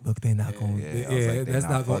board. Look, they not going. Yeah, Yeah, I was like, they that's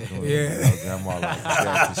not going. fucking with me. Yeah. You know, grandma, like,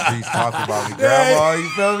 yeah, the streets talk about me. Grandma, you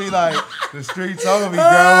feel me? Like, the streets talking me,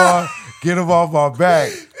 grandma, get them off my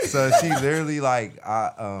back. So she literally, like,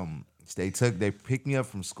 they picked me up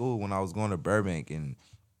from school when I was going to Burbank, and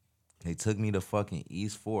they took me to fucking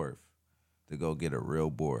East 4th to go get a real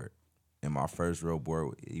board. And my first real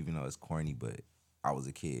board, even though it's corny, but I was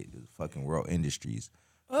a kid. It was fucking World Industries.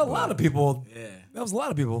 A lot of people. Yeah. That was a lot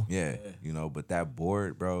of people. Yeah, you know, but that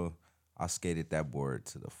board, bro, I skated that board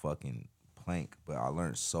to the fucking plank, but I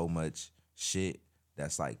learned so much shit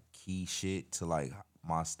that's like key shit to like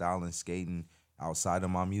my style and skating outside of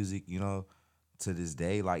my music, you know, to this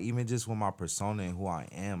day. Like even just with my persona and who I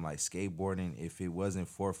am, like skateboarding, if it wasn't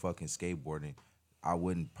for fucking skateboarding, I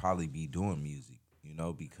wouldn't probably be doing music, you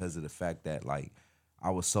know, because of the fact that like I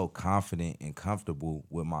was so confident and comfortable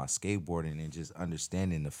with my skateboarding and just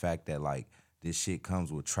understanding the fact that like this shit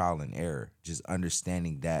comes with trial and error. Just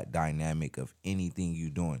understanding that dynamic of anything you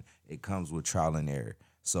doing, it comes with trial and error.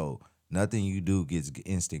 So nothing you do gets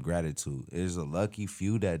instant gratitude. There's a lucky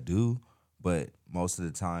few that do, but most of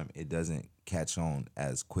the time it doesn't catch on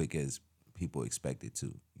as quick as people expect it to,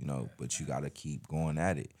 you know, but you gotta keep going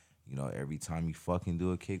at it. You know, every time you fucking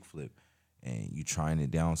do a kickflip, and you trying it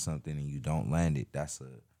down something and you don't land it, that's a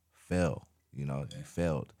fail. You know, you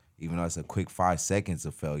failed. Even though it's a quick 5 seconds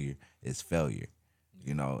of failure, it's failure.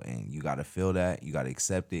 You know, and you gotta feel that, you gotta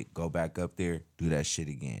accept it, go back up there, do that shit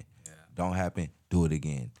again. Yeah. Don't happen, do it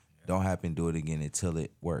again. Yeah. Don't happen, do it again until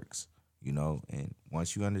it works. You know, and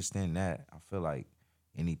once you understand that, I feel like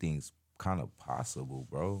anything's kind of possible,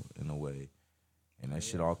 bro, in a way. And that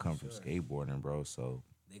shit all come from skateboarding, bro. So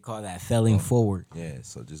They call that failing forward. yeah,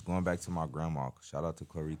 so just going back to my grandma, shout out to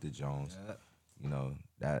Clarita Jones. Yeah. You know,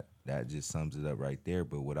 that just sums it up right there.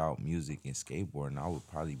 But without music and skateboarding, I would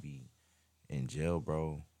probably be in jail,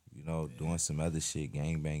 bro. You know, doing some other shit,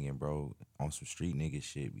 gangbanging, bro, on some street nigga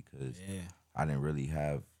shit because I didn't really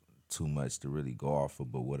have too much to really go off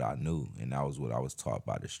of but what I knew. And that was what I was taught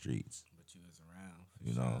by the streets. But you was around.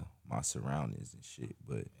 You know, my surroundings and shit.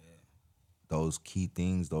 But those key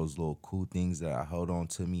things, those little cool things that I held on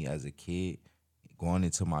to me as a kid, going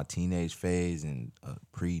into my teenage phase and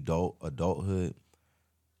adulthood,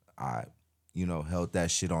 I, you know, held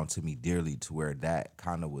that shit on to me dearly to where that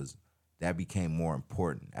kind of was, that became more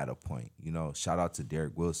important at a point. You know, shout out to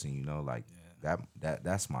Derek Wilson, you know, like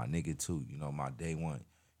that's my nigga too, you know, my day one,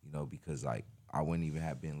 you know, because like I wouldn't even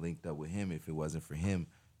have been linked up with him if it wasn't for him,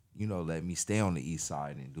 you know, let me stay on the east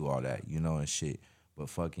side and do all that, you know, and shit. But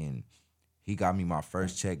fucking, he got me my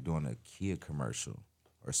first check doing a Kia commercial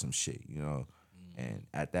or some shit, you know? And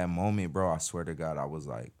at that moment, bro, I swear to God, I was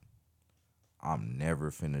like, I'm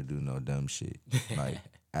never finna do no dumb shit. Like,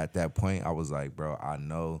 at that point, I was like, bro, I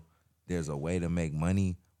know there's a way to make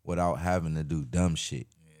money without having to do dumb shit.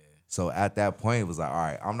 Yeah. So at that point, it was like, all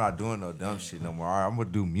right, I'm not doing no dumb shit no more. All right, I'm gonna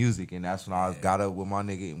do music. And that's when I got up with my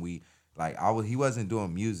nigga and we, like, he wasn't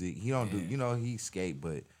doing music. He don't do, you know, he skate,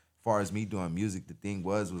 but far as me doing music, the thing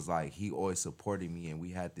was like he always supported me, and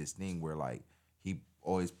we had this thing where like he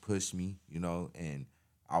always pushed me, you know, and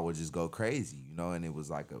I would just go crazy, you know, and it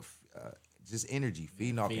was like just energy,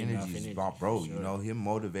 feeding off energy, my bro, you know, him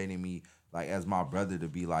motivating me like as my brother to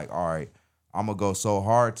be like, all right, I'm gonna go so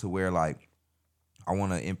hard to where like I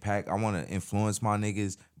want to influence my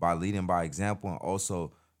niggas by leading by example, and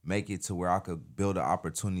also make it to where I could build an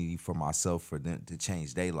opportunity for myself for them to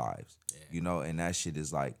change their lives, you know, and that shit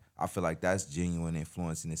is like, I feel like that's genuine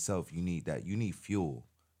influence in itself. You need that. You need fuel,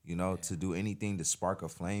 you know, to do anything to spark a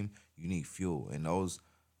flame. You need fuel. And those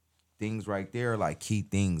things right there are like key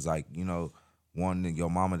things, like, you know, wanting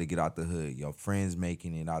your mama to get out the hood, your friends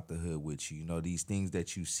making it out the hood with you, you know, these things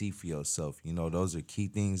that you see for yourself, you know, those are key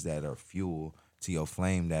things that are fuel to your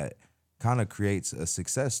flame that kind of creates a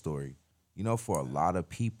success story, you know, for a lot of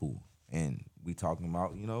people. And we talking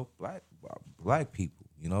about, you know, black people,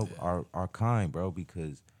 you know, our kind, bro,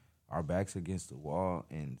 because our backs against the wall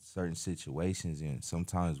in certain situations, and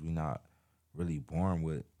sometimes we not really born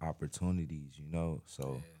with opportunities, you know,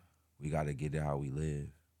 so we got to get it how we live.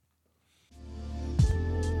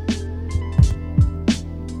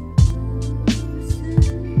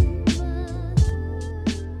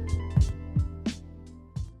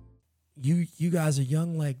 You guys are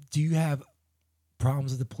young, like, do you have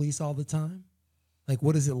problems with the police all the time? Like,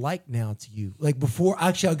 what is it like now to you? Like before,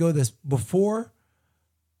 actually, I'll go this, before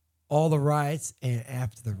all the riots and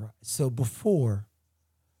after the riots. So before,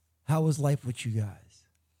 How was life with you guys?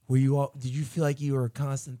 Were you all? Did you feel like you were a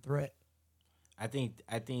constant threat? I think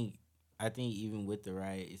even with the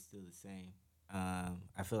riot, it's still the same.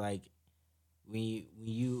 I feel like when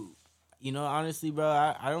you know, honestly, bro,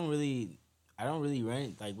 I don't really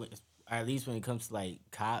run like at least when it comes to like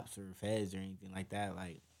cops or feds or anything like that.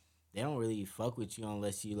 Like they don't really fuck with you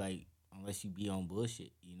unless you be on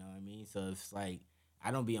bullshit. You know what I mean? So it's like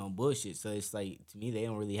I don't be on bullshit. So it's like to me they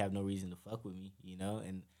don't really have no reason to fuck with me. You know,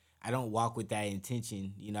 and I don't walk with that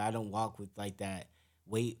intention. You know, I don't walk with like that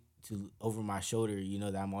weight to over my shoulder. You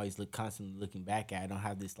know that I'm always constantly looking back at. I don't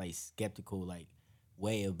have this like skeptical like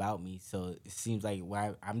way about me. So it seems like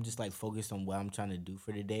I'm just like focused on what I'm trying to do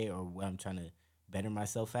for the day or what I'm trying to better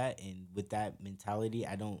myself at. And with that mentality,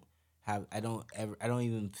 I don't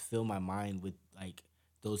even fill my mind with like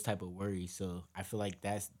those type of worries. So I feel like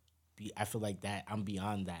I feel like that I'm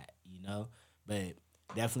beyond that, you know. But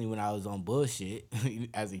definitely when I was on bullshit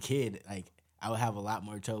as a kid, like I would have a lot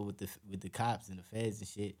more trouble with the cops and the feds and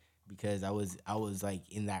shit because I was like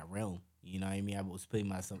in that realm. You know what I mean? I was putting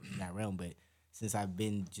myself in that realm, but since I've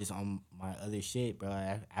been just on my other shit, bro,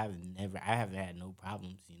 I haven't had no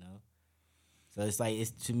problems, you know. So it's like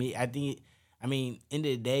it's to me. I mean, end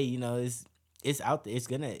of the day, you know, it's out there. It's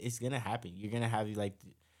gonna happen. You're gonna have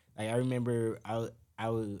I remember I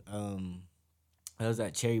was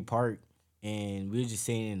at Cherry Park and we were just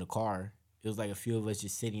sitting in the car. It was like a few of us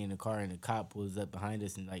just sitting in the car and the cop pulls up behind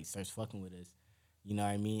us and like starts fucking with us. You know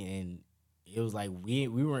what I mean? And it was like we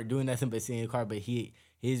weren't doing nothing but sitting in the car, but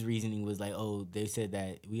his reasoning was like, oh, they said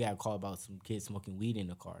that we got a call about some kids smoking weed in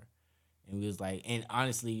the car. And we was like, and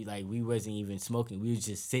honestly, like we wasn't even smoking. We was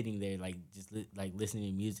just sitting there, like just like listening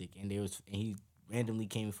to music. And he randomly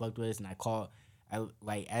came and fucked with us. And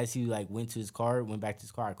as he like went back to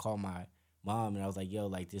his car, I called my mom and I was like, yo,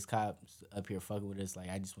 like this cop's up here fucking with us. Like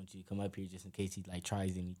I just want you to come up here just in case he like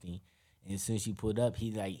tries anything. And as soon as she pulled up,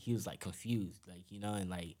 he was like confused, like you know, and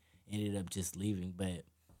like ended up just leaving. But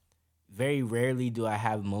very rarely do I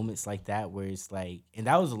have moments like that where it's like, and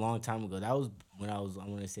that was a long time ago. That was when I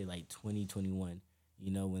want to say like 2021,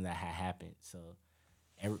 you know, when that had happened. So,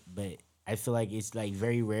 but I feel like it's like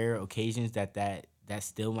very rare occasions that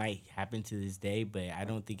still might happen to this day. But I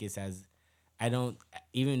don't think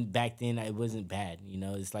even back then it wasn't bad. You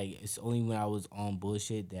know, it's like, it's only when I was on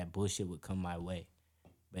bullshit that bullshit would come my way.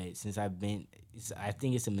 But since I think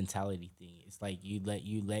it's a mentality thing. It's like you let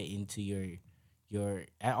into your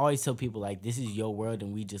I always tell people like this is your world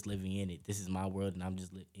and we just living in it. This is my world and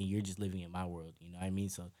and you're just living in my world. You know what I mean?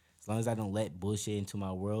 So as long as I don't let bullshit into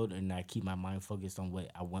my world and I keep my mind focused on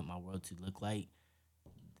what I want my world to look like,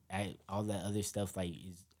 all that other stuff like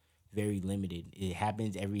is very limited. It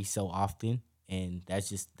happens every so often, and that's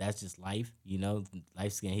just life. You know,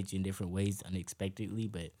 life's gonna hit you in different ways unexpectedly,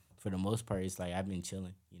 but for the most part, it's like I've been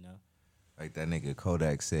chilling. You know. Like that nigga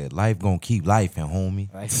Kodak said, life gonna keep lifing,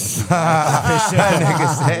 homie. That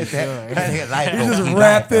nigga said that. That nigga life gonna just keep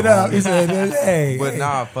wrapped lifing, it up. homie. He said, "Hey." But hey.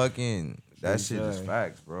 nah, fucking that shit sure. is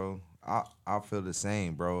facts, bro. I feel the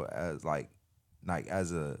same, bro. As like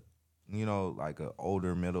as a like a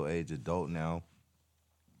older middle aged adult now.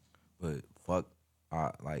 But fuck,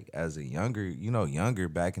 like as a younger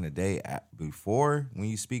back in the day, before when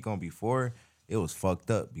you speak on before. It was fucked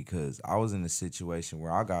up because I was in a situation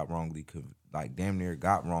where I got damn near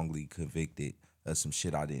got wrongly convicted of some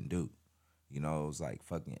shit I didn't do. You know, it was like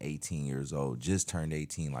fucking 18 years old, just turned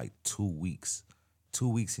 18 like 2 weeks. 2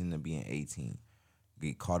 weeks into being 18.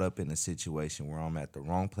 Get caught up in a situation where I'm at the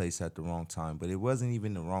wrong place at the wrong time, but it wasn't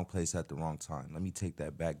even the wrong place at the wrong time. Let me take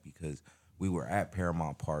that back because we were at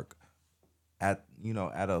Paramount Park at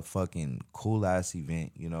a fucking cool ass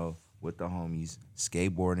event, with the homies,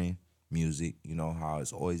 skateboarding, music, how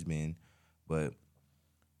it's always been, but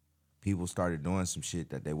people started doing some shit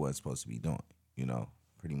that they wasn't supposed to be doing,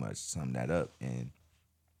 pretty much sum that up, and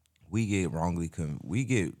we get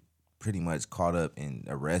pretty much caught up and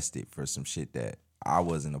arrested for some shit that I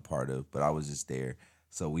wasn't a part of, but I was just there.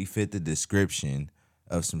 So we fit the description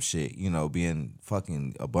of some shit, being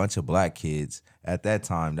fucking a bunch of black kids. At that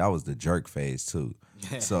time, that was the jerk phase too.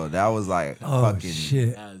 So that was like fucking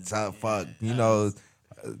shit. Tough fuck,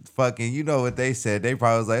 fucking, what they said. They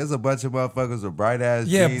probably was like, it's a bunch of motherfuckers with bright ass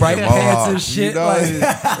jeans bright and pants and mohawks, shit.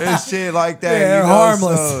 and shit like that. Yeah, they're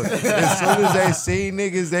harmless. So as soon as they seen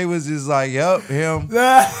niggas, they was just like, yup, him.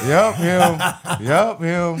 Yup, him. Yup,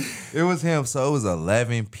 him. It was him. So it was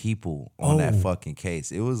 11 people on that fucking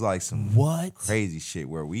case. It was like some crazy shit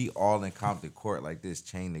where we all in Compton Court like this,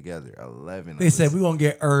 chained together. 11 They said we gonna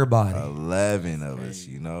get everybody. 11 of us,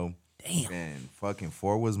 Damn. And fucking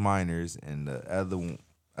 4 was minors, and the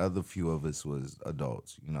other few of us was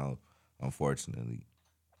adults, unfortunately.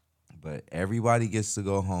 But everybody gets to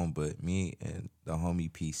go home but me and the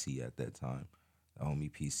homie PC at that time. The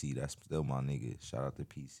homie PC, that's still my nigga. Shout out to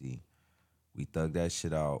PC. We thugged that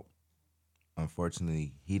shit out.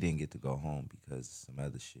 Unfortunately, he didn't get to go home because some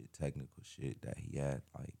other shit, technical shit that he had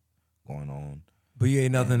like going on. But you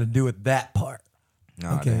ain't nothing to do with that part.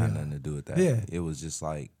 Nah, Okay, it had yeah. nothing to do with that. Yeah. It was just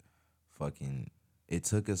like fucking, it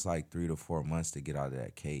took us like 3 to 4 months to get out of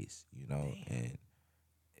that case, you know? And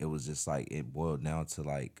it was just like, it boiled down to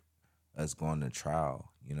like us going to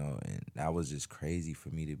trial, you know? And that was just crazy for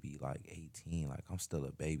me to be like 18. Like, I'm still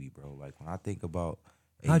a baby, bro. Like, when I think about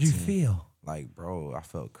 18, How'd you feel? like, bro, I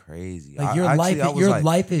felt crazy. Like I was like,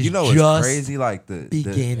 life is you know, just it's crazy. Like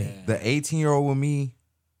beginning. the 18-year-old with me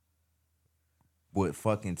would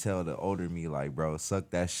fucking tell the older me, like, bro, suck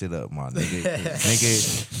that shit up, my nigga.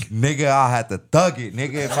 nigga, I had to thug it,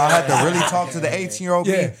 nigga. If I had to really talk to the 18-year-old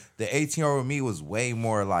me, the 18-year-old me was way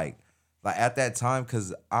more like at that time,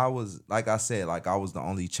 because I was, like I said, like I was the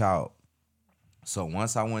only child. So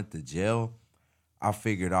once I went to jail, I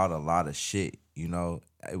figured out a lot of shit, you know.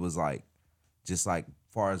 It was like, just like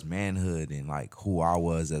far as manhood and like who I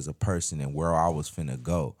was as a person and where I was finna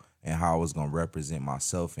go and how I was gonna represent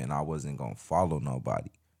myself, and I wasn't gonna follow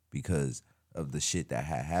nobody because of the shit that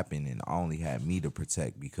had happened, and I only had me to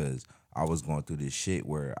protect because I was going through this shit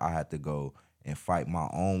where I had to go and fight my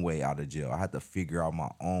own way out of jail. I had to figure out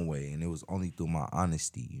my own way, and it was only through my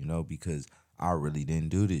honesty, you know, because I really didn't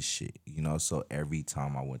do this shit, you know. So every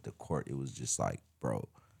time I went to court, it was just like, bro,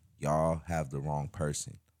 y'all have the wrong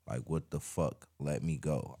person. Like, what the fuck? Let me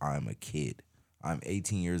go. I'm a kid. I'm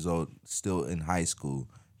 18 years old, still in high school.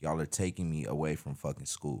 Y'all are taking me away from fucking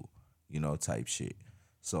school, you know, type shit.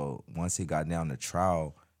 So once it got down to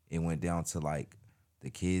trial, it went down to like the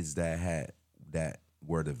kids that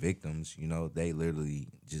were the victims, you know, they literally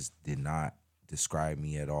just did not describe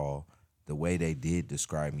me at all. The way they did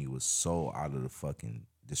describe me was so out of the fucking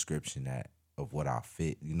description of what I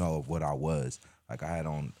fit, you know, of what I was. Like, I had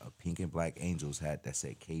on a pink and black Angels hat that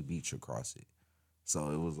said Kbeach across it. So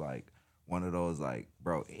it was like one of those, like,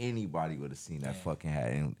 bro, anybody would have seen that fucking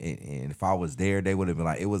hat. And if I was there, they would have been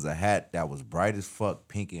like, it was a hat that was bright as fuck,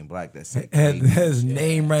 pink and black, that said Had Kbeach. his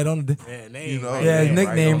name right on the You know, his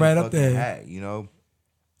nickname right up fucking there. hat, you know?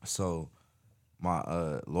 So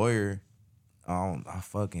my lawyer, I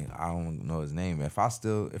don't know his name. If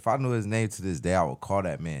I knew his name to this day, I would call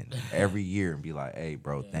that man every year and be like, hey,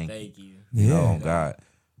 bro, thank you. You know, on God.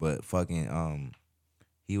 But fucking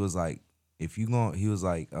he was like, if you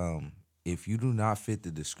do not fit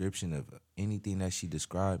the description of anything that she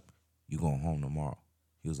described, you going home tomorrow.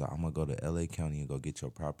 He was like, I'm gonna go to LA County and go get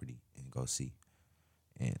your property and go see.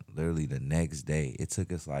 And literally the next day, it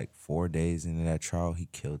took us like 4 days into that trial. He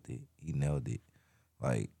killed it. He nailed it.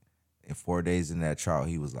 Like, in 4 days in that trial,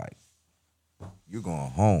 he was like, you're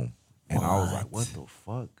going home. And I was like, what the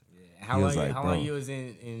fuck? How long you was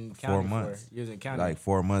in county 4 months. For? You was in county? Like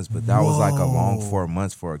 4 months, but that was like a long 4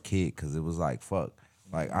 months for a kid, because it was like, fuck.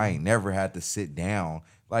 Like, I ain't never had to sit down.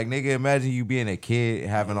 Like, nigga, imagine you being a kid,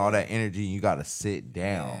 having all that energy, and you got to sit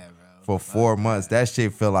down for 4 months. That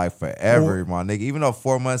shit feel like forever, my nigga. Even though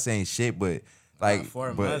 4 months ain't shit, but like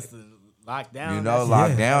 4 months to lock down. You know,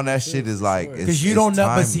 lock down, that shit is like, because you don't know.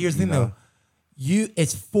 Time, but see, here's the thing, though.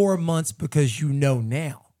 It's 4 months because you know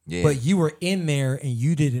now. Yeah. But you were in there and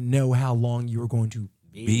you didn't know how long you were going to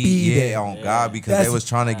be there. On God, because they was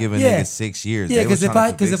trying to give a nigga 6 years. Yeah, because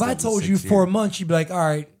if I told you 4 months, you'd be like, all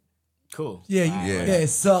right, cool. Yeah, it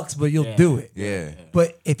sucks, but you'll do it. Yeah.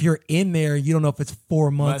 But if you're in there, you don't know if it's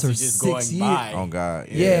 4 months or 6 years. On God.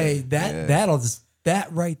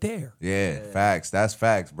 That right there. Yeah, facts. That's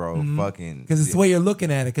facts, bro. Fucking. Because it's the way you're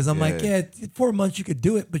looking at it. Because I'm like, 4 months you could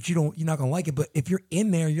do it, but you're not gonna like it. But if you're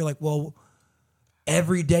in there, you're like, well,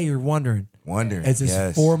 every day you're wondering, is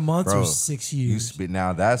this 4 months or 6 years?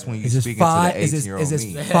 Now that's when you is this speaking to the 18-year-old me.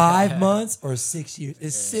 Is this 5 months or 6 years?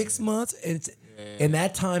 It's 6 months, and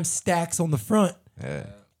that time stacks on the front,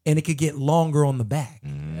 and it could get longer on the back.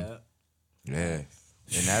 Yeah, and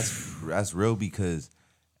that's real, because,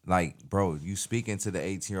 like, bro, you speaking to the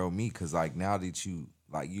 18-year-old me, because like now that you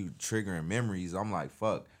triggering memories, I'm like,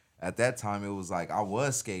 fuck. At that time, it was like I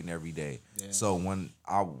was skating every day. Yeah. So when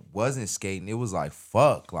I wasn't skating, it was like,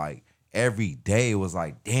 fuck. Like, every day it was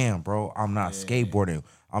like, damn, bro, I'm not skateboarding.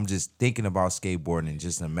 I'm just thinking about skateboarding and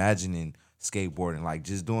just imagining skateboarding. Like,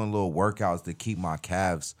 just doing little workouts to keep my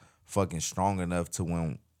calves fucking strong enough to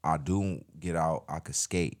when I do get out, I could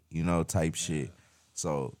skate, you know, type shit.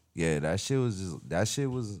 So, yeah, that shit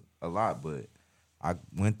was a lot. But I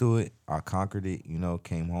went through it. I conquered it, you know,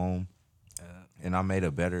 came home. And I made a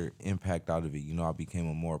better impact out of it. You know, I became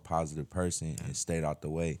a more positive person and stayed out the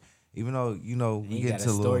way. even though we You get got to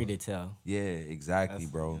a story little, to tell. yeah, exactly,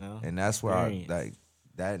 That's, bro. you know, And that's where I experience. like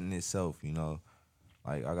that in itself,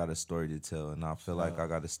 like I got a story to tell, and I feel like I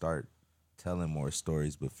got to start telling more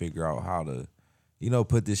stories, but figure out how to,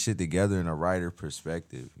 put this shit together in a writer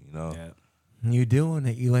perspective, Yeah. You doing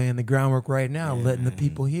it. You laying the groundwork right now, Yeah, letting the man.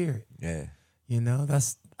 people hear it. Yeah.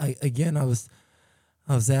 That's I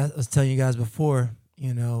was telling you guys before,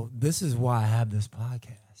 this is why I have this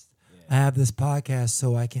podcast. Yeah. I have this podcast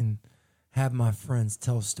so I can have my friends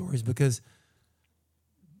tell stories, because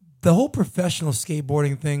the whole professional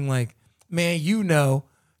skateboarding thing, like, man,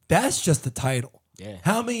 that's just the title. Yeah.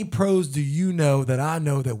 How many pros do you know that I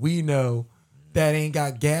know that we know that ain't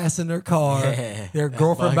got gas in their car? Yeah. Their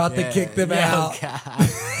girlfriend about to kick them out.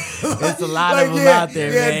 There's a lot of them out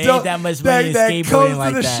there, man. Ain't that much money in skateboarding comes like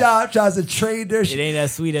to the that. shop, tries to trade their It ain't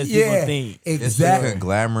as sweet as people think. Exactly. It's a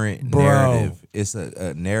conglomerate Bro. narrative. It's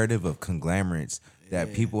a narrative of conglomerates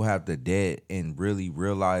that people have to dead and really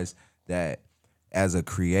realize that as a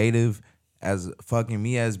creative, as fucking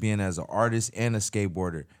me as being as an artist and a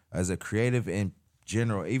skateboarder, as a creative in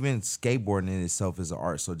general, even skateboarding in itself is an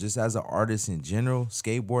art. So just as an artist in general,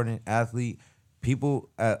 skateboarding, athlete, people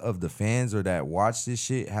of the fans or that watch this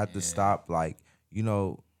shit have to stop, like,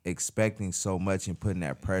 expecting so much and putting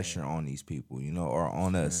that pressure on these people, or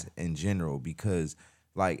on us in general, because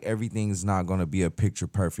like everything's not going to be a picture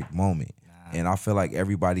perfect moment. And I feel like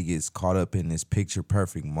everybody gets caught up in this picture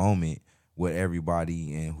perfect moment with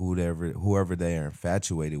everybody and whoever they are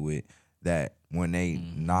infatuated with, that when they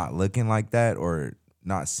not looking like that or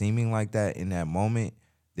not seeming like that in that moment,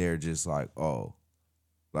 they're just like, oh,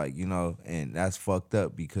 like, and that's fucked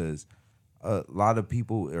up, because a lot of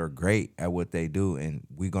people are great at what they do, and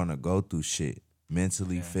we're gonna go through shit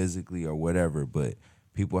mentally, physically, or whatever, but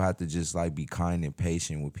people have to just like be kind and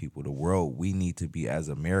patient with people. The world, we need to be, as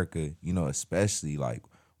America, especially like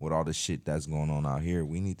with all the shit that's going on out here,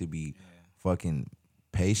 we need to be fucking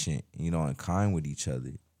patient, and kind with each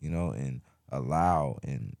other, and allow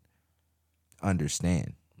and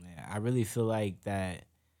understand. Yeah, I really feel like that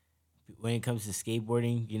when it comes to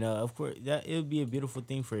skateboarding, of course, that it would be a beautiful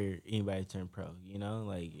thing for anybody to turn pro.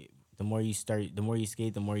 Like the more you skate, the more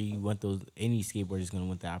you want any skateboarder is gonna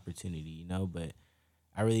want the opportunity. But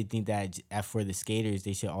I really think that for the skaters,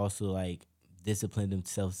 they should also like discipline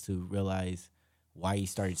themselves to realize why you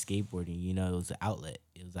started skateboarding. It was an outlet.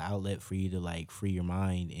 It was an outlet for you to like free your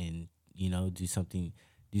mind and do something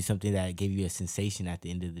that gave you a sensation at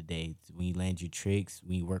the end of the day. When you land your tricks,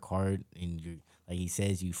 when you work hard, and you're, like he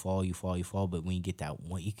says, you fall. But when you get that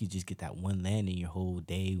one, you could just get that one land, and your whole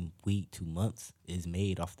day, week, 2 months is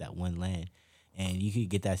made off that one land. And you could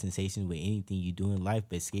get that sensation with anything you do in life,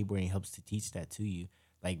 but skateboarding helps to teach that to you.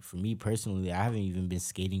 Like for me personally, I haven't even been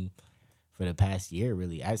skating for the past year,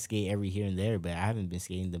 really. I skate every here and there, but I haven't been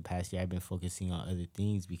skating the past year. I've been focusing on other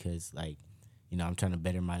things because, like, I'm trying to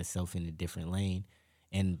better myself in a different lane.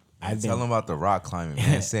 And I've Tell been them about the rock climbing,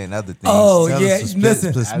 man. Saying other things. Oh, Tell yeah. us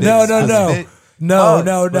Listen. specific-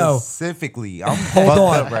 No. Specifically, I'm Hold fucked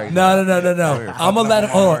on. up right now. No. I'm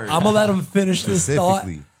gonna let him finish this thought.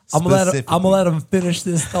 I'm gonna let him finish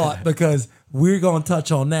this thought, because we're gonna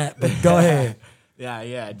touch on that. But go ahead.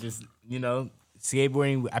 Yeah. Just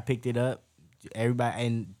skateboarding. I picked it up. Everybody,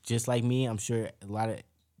 and just like me, I'm sure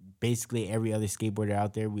basically every other skateboarder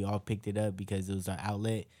out there, we all picked it up because it was our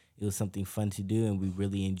outlet. It was something fun to do, and we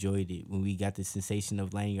really enjoyed it. When we got the sensation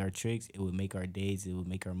of landing our tricks, it would make our days, it would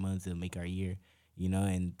make our months, it would make our year,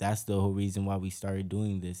 and that's the whole reason why we started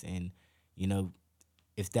doing this. And,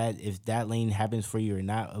 if that lane happens for you or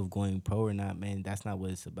not, of going pro or not, man, that's not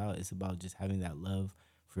what it's about. It's about just having that love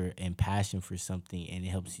for and passion for something, and it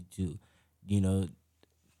helps you to,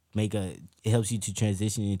 it helps you to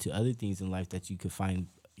transition into other things in life that you could find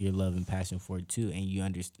your love and passion for too. And you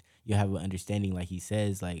have an understanding, like he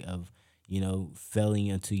says, like of, failing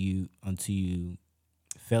until you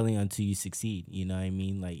succeed. You know what I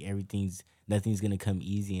mean? Like nothing's gonna come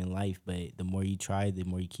easy in life, but the more you try, the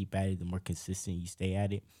more you keep at it, the more consistent you stay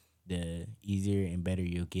at it, the easier and better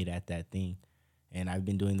you'll get at that thing. And I've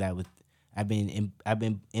been doing that I've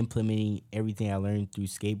been implementing everything I learned through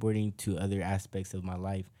skateboarding to other aspects of my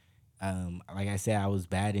life. Like I said, I was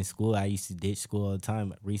bad in school. I used to ditch school all the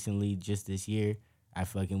time. Recently, just this year, I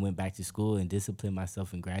fucking went back to school and disciplined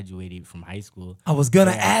myself and graduated from high school. I was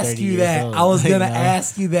gonna ask you that.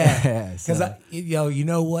 Because So- you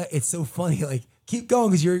know what? It's so funny. Like, keep going,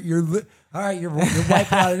 because you're all right. You're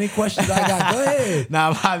wiping out any questions I got. Go ahead.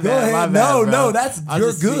 Nah, my bad. Go ahead. My bad, No, bro. I'm you're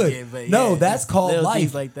just good. speaking, but No, yeah, that's just called little life.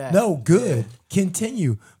 things like that. No, good.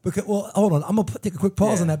 Continue. Because hold on. I'm gonna take a quick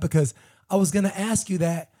pause on that, because I was gonna ask you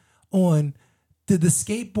that on did the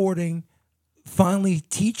skateboarding finally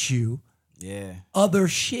teach you Yeah. other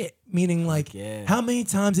shit. Meaning, like, Yeah. how many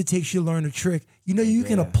times it takes you to learn a trick. You know, you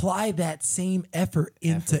can Yeah. apply that same effort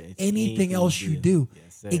into It's anything else you do.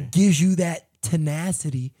 Yes, sir. It gives you that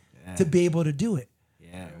tenacity to be able to do it.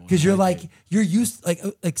 Yeah. Because you're 100. like, you're used,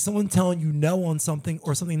 like someone telling you no on something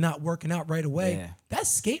or something not working out right away. Yeah.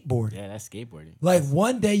 That's skateboarding. Yeah, that's skateboarding. Like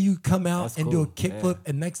one day you come out That's and do a cool. kickflip, Yeah.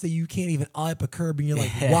 and next day you can't even eye up a curb, and you're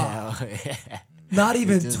like, wow. Yeah. Not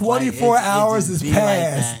even just 24 like- it hours just has be like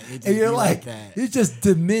passed, that. It just and you're be like, like that. it's just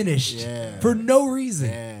diminished Yeah. for no reason.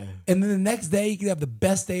 Yeah. And then the next day you can have the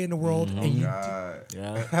best day in the world, and you, God.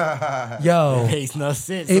 Yeah. yo, It makes no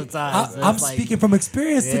sense it- sometimes. I'm It's like- speaking from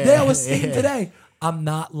experience Yeah, today. I was speaking yeah. today. I'm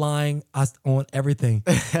not lying on everything.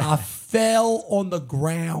 I fell on the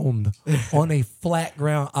ground on a flat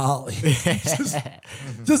ground ollie.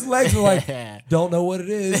 just legs were like, don't know what it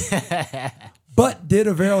is, but did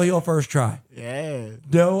a barrel heel first try. Yeah.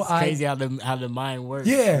 No, Crazy how the mind works.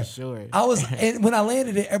 Yeah, For sure. I was, and when I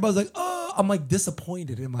landed it, everybody was like, "Oh," I'm like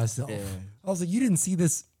disappointed in myself. Yeah. I was like, "You didn't see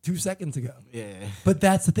this 2 seconds ago." Yeah. But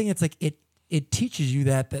that's the thing. It's like it teaches you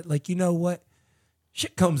that like, you know what,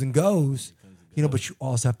 shit comes and goes, you know, but you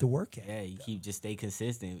also have to work at it. Yeah, you just stay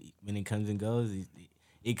consistent. When it comes and goes,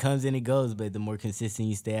 it comes and it goes. But the more consistent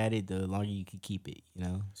you stay at it, the longer you can keep it. You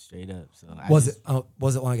know, straight up. So Was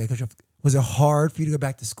it long? I cut you off. Was it hard for you to go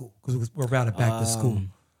back to school? Because we're about to back to school.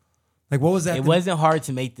 Like, what was that? It wasn't hard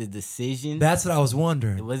to make the decision. That's what I was It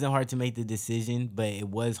wondering. wasn't hard to make the decision, but it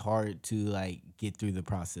was hard to like get through the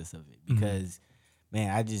process of it because,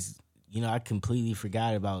 man, I just I completely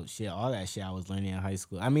forgot about shit, all that shit I was learning in high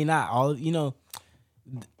school. I mean, not all,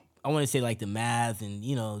 I want to say like the math and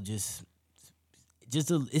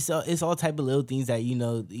it's all type of little things that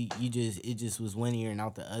it just was one ear and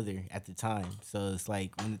out the other at the time. So it's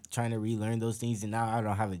like when trying to relearn those things, and now I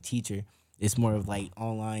don't have a teacher. It's more of like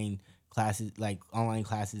online classes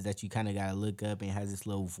that you kind of gotta look up, and it has this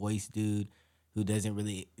little voice dude who doesn't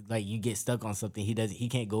really like, you get stuck on something, he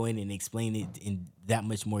can't go in and explain it in that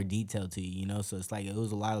much more detail to you, so it's like it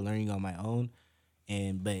was a lot of learning on my own.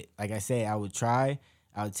 But like I said, I would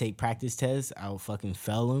take practice tests, I would fucking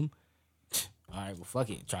fail them. All right, well, fuck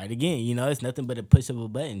it, try it again. It's nothing but a push of a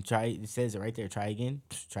button. Try it says it right there, try again,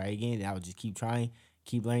 and I would just keep trying,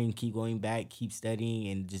 keep learning, keep going back, keep studying,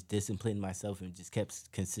 and just disciplining myself, and just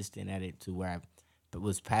kept consistent at it to where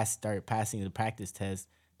started passing the practice test.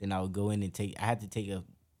 Then I would go in and I had to take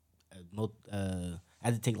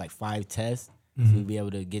like 5 tests to be able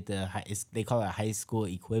to get they call it a high school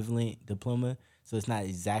equivalent diploma. So it's not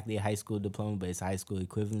exactly a high school diploma, but it's a high school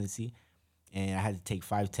equivalency. And I had to take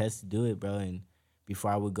 5 tests to do it, bro. And before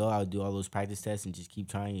I would go, I would do all those practice tests and just keep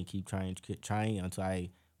trying until I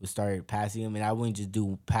would start passing them. And I wouldn't just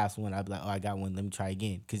do pass one. I'd be like, oh, I got one, let me try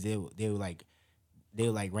again. Because they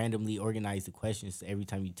would randomly organize the questions every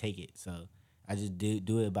time you take it. So I just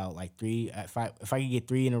do it about like 3. If I could get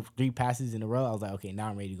 3 passes in a row, I was like, okay, now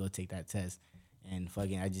I'm ready to go take that test. And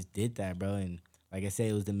fucking, I just did that, bro. And like I said,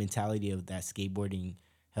 it was the mentality of that skateboarding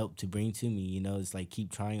helped to bring to me. It's like keep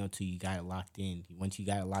trying until you got it locked in. Once you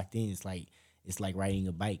got it locked in, it's like riding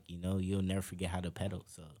a bike. You'll never forget how to pedal.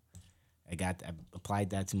 So I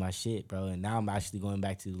applied that to my shit, bro. And now I'm actually going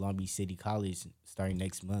back to Long Beach City College starting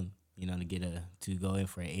next month. To go in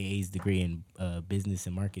for an AA's degree in business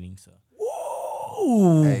and marketing. So.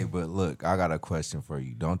 Whoa. Hey, but look, I got a question for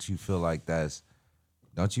you. Don't you feel like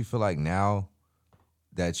now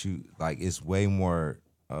that you like it's way more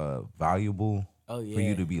valuable for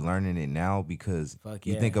you to be learning it now? Because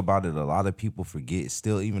you think about it, a lot of people forget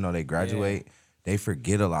still, even though they graduate, they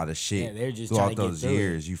forget a lot of shit they're just throughout trying to get those through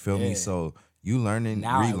years. You feel me? So you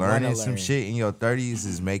relearning some shit in your 30s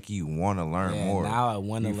is making you want to learn more. Now I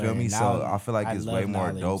want to learn. You feel me? Now So I feel like it's way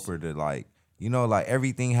more knowledge. doper to like, like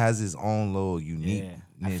everything has its own little unique.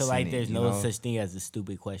 I feel like there's no such thing as a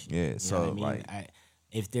stupid question. Yeah, you so know what I mean? like,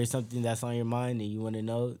 if there's something that's on your mind and you want to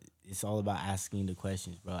know, it's all about asking the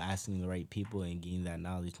questions, bro. Asking the right people and getting that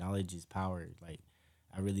knowledge. Knowledge is power. Like,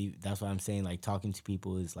 that's what I'm saying. Like, talking to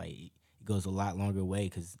people is like, it goes a lot longer way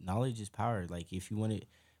because knowledge is power. Like, if you want to,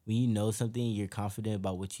 when you know something, you're confident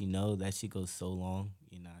about what you know, that shit goes so long.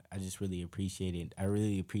 I just really appreciate it. I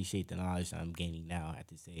really appreciate the knowledge that I'm gaining now at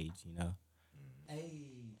this age, Hey.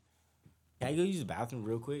 Can I go use the bathroom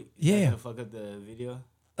real quick? Yeah. Is that gonna fuck up the video?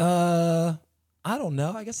 I don't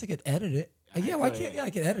know. I guess I could edit it. Yeah, why can't? Yeah, I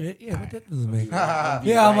can edit it. Yeah, what that doesn't make. Yeah,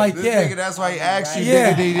 Yeah, I'm like, this yeah. nigga, that's why he asked you,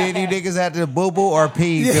 Yeah. nigga, did any niggas had to boo-boo or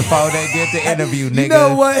pee before they did the interview, nigga? You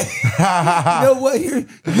know what? You know what?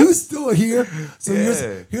 You still here. So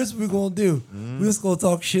Yeah. here's what we're going to do. We're just going to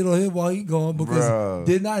talk shit on him while he gone because Bro.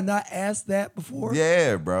 didn't I not ask that before?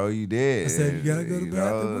 Yeah, bro, you did. I said, you gotta go to the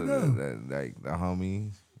bathroom, go. Like the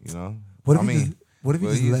homies, you know. What if he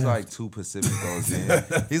just he's left? like 2 Pacificos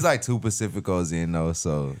in. He's like 2 Pacificos in though,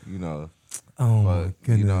 so you know. Oh, But my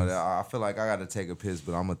goodness. you know, I feel like I got to take a piss,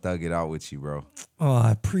 but I'm gonna thug it out with you, bro. Oh,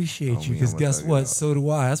 I appreciate you Homie, because I'ma guess thug it what? out. So do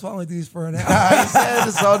I. That's why I only do this for an hour. He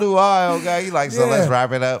said, so do I. Okay, he like, so Yeah. let's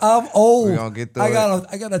wrap it up. I'm old. We gonna get through I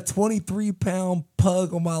got a 23-pound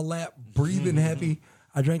pug on my lap, breathing heavy.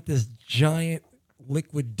 I drank this giant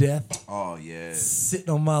liquid death Oh yeah, sitting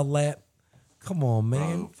on my lap. Come on,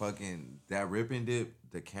 man. bro, fucking that rip and dip,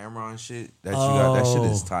 the camera and shit that you got, that shit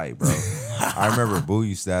is tight, bro. I remember Boo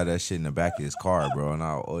used to have that shit in the back of his car, bro, and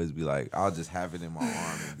I'll always be like, I'll just have it in my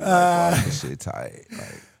arm and be like, oh, this shit tight.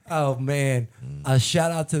 Like, Oh man, a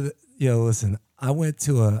shout out to listen, I went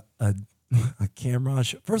to a Cameron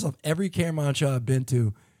show. First off, every Cameron show I've been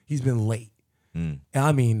to, he's been late.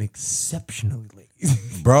 I mean, exceptionally late.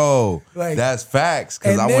 bro, Like- that's facts.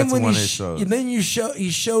 Because I went to one of his shows. And then he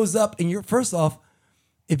shows up, and you're first off,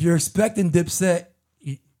 if you're expecting Dipset,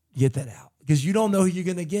 you get that out because you don't know who you're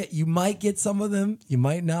gonna get. You might get some of them, you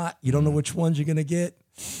might not. You don't know which ones you're gonna get.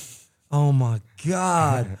 Oh my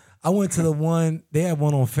God! I went to the one they had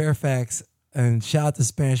one on Fairfax, and shout out to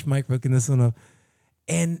Spanish Mike for hooking this one up.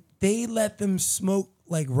 And they let them smoke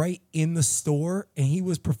like right in the store, and he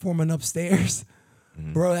was performing upstairs.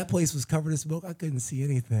 Bro, that place was covered in smoke. I couldn't see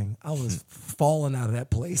anything. I was falling out of that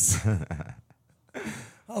place.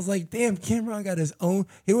 I was like, damn, Cameron got his own.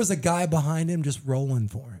 Here was a guy behind him just rolling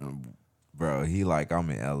for him. Bro, he like, I'm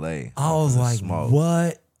in LA. I was like, smoke.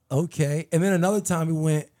 what? Okay. And then another time we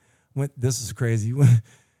went, this is crazy.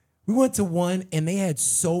 We went to one and they had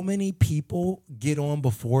so many people get on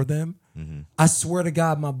before them. I swear to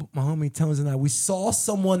God, my homie Tones and I, we saw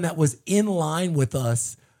someone that was in line with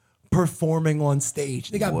us performing on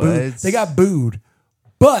stage. They got booed. They got booed.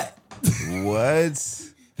 But What?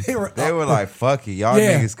 they were like, fuck it. Y'all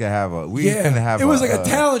Yeah. niggas can have we finna have it was like a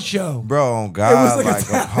talent show. Bro, on It God, was like a like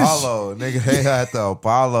talent Apollo. Nigga, they had the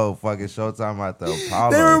Apollo fucking Showtime at the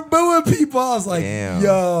Apollo. They were booing people. I was like, Damn.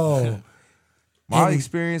 yo. My And-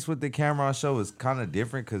 experience with the Cameron show was kind of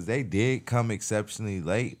different because they did come exceptionally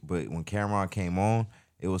late, but when Cameron came on,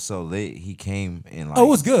 it was so lit. He came in like, Oh, it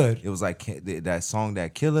was good. It was like that song,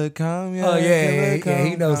 that Killer Come. Oh, yeah, Killer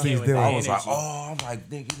he knows Come. he's doing. I was like, I'm like,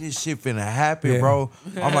 nigga, this shit finna happen, Yeah. bro.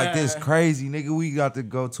 I'm like, this crazy, nigga. We got to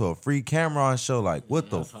go to a free Cameron show. Like, what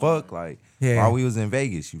the fuck? Like, Yeah. while we was in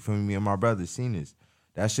Vegas, you feel me? Me and my brother seen this.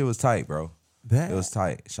 That shit was tight, bro. It was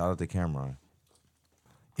tight. Shout out to Cameron.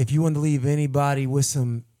 If you want to leave anybody with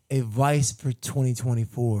some advice for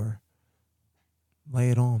 2024, lay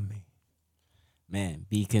it on me. Man,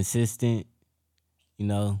 be consistent. You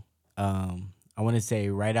know, I want to say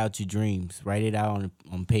write out your dreams. Write it out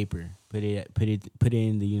on paper. Put it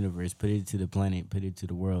in the universe. Put it to the planet. Put it to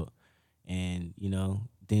the world. And you know,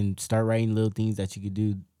 then start writing little things that you could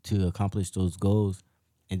do to accomplish those goals.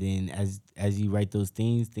 And then as you write those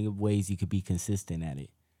things, think of ways you could be consistent at it.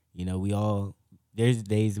 You know, there's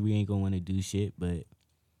days we ain't gonna want to do shit, but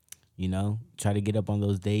you know, try to get up on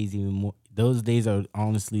those days even more. Those days are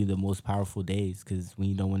honestly the most powerful days because when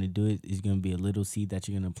you don't want to do it, it's going to be a little seed that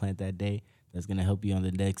you're going to plant that day that's going to help you on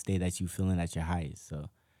the next day that you're feeling at your highest. So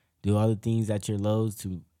do all the things at your lows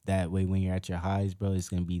to that way when you're at your highs, bro, it's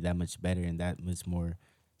going to be that much better and that much more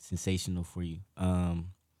sensational for you.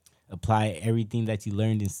 Apply everything that you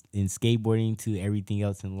learned in skateboarding to everything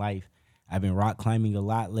else in life. I've been rock climbing a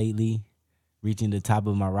lot lately. Reaching the top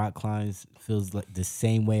of my rock climbs feels like the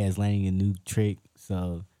same way as landing a new trick.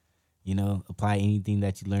 So, you know, apply anything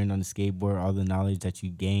that you learned on the skateboard, all the knowledge that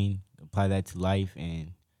you gain, apply that to life,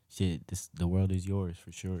 and shit, the world is yours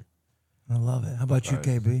for sure. I love it. How about you,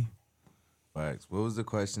 KB? Facts. What was the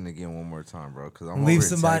question again one more time, bro? Because I'm Leave over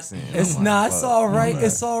somebody. texting. It's I'm nah, like, it's fuck, all right. man.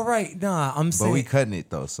 It's all right. Nah, I'm saying. But we cutting it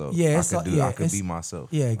though, so Yeah, I it's could all- I could it's- be myself.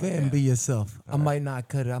 Yeah, go ahead and be yourself. I might not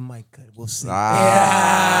cut it. I might cut it. We'll see.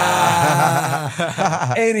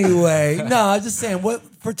 Anyway, no, I'm just saying. What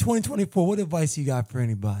for 2024? What advice you got for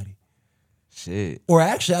anybody? Shit. Or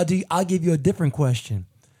actually, I'll give you a different question.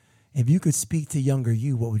 If you could speak to younger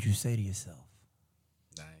you, what would you say to yourself?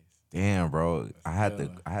 Damn, bro. I had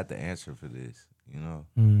to answer for this, you know?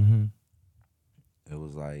 Mm-hmm. It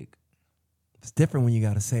was like, It's different when you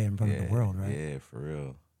got to say it in front of the world, right? Yeah, for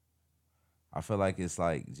real. I feel like it's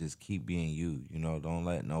like just keep being you, you know, don't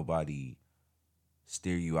let nobody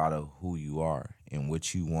steer you out of who you are and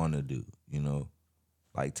what you want to do,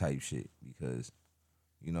 like type shit. Because,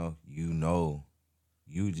 it's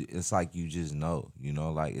like you just know,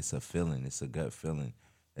 like it's a feeling, it's a gut feeling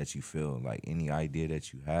that you feel. Like any idea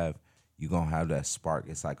that you have, you gonna have that spark.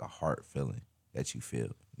 It's like a heart feeling that you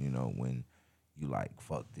feel, when you like,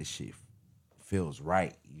 fuck, this shit feels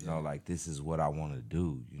right, like this is what I want to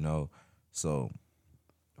do, So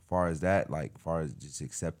as far as that, like, as far as just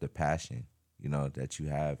accept the passion, that you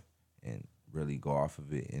have and really go off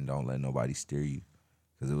of it and don't let nobody steer you.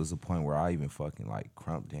 Because it was a point where I even fucking like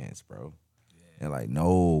crump dance, bro. Yeah. And like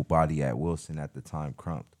nobody at Wilson at the time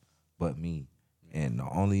crumped but me. And the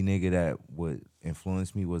only nigga that would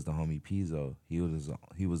influence me was the homie Pizzo. He was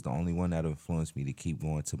the only one that influenced me to keep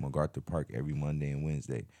going to MacArthur Park every Monday and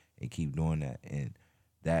Wednesday and keep doing that. And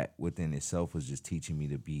that within itself was just teaching me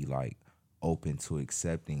to be like open to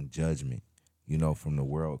accepting judgment, from the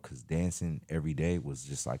world. Because dancing every day was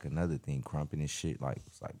just like another thing. Crumping and shit, like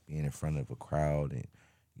it's like being in front of a crowd and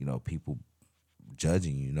people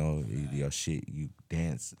judging your shit. You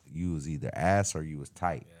dance, you was either ass or you was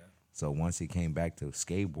tight. Yeah. So once it came back to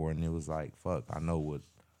skateboarding, it was like, fuck, I know what,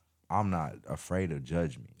 I'm not afraid of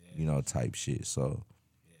judgment, type shit. So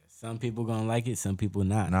some people gonna like it, some people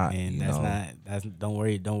not. And don't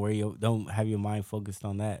worry, don't have your mind focused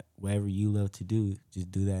on that. Whatever you love to do, just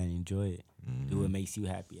do that and enjoy it. Mm-hmm. Do what makes you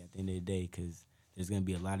happy at the end of the day, because there's gonna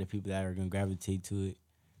be a lot of people that are gonna gravitate to it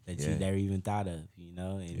that you never even thought of,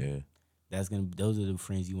 and those are the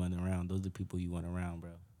friends you want around. Those are the people you want around,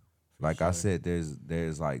 bro. Like sure. I said, there's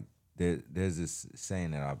this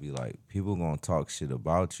saying that I'll be like, people gonna talk shit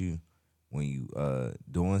about you when you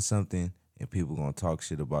doing something, and people gonna talk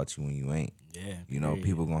shit about you when you ain't. Yeah.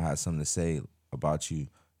 People gonna have something to say about you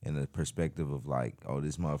in the perspective of like, oh,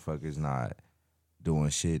 this motherfucker's not doing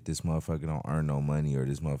shit, this motherfucker don't earn no money, or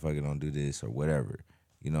this motherfucker don't do this or whatever.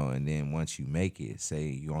 And then once you make it, say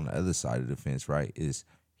you on the other side of the fence, right? He's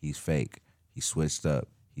fake, he's switched up,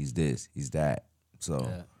 he's this, he's that. So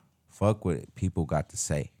fuck what people got to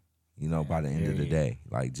say. By the end of the day,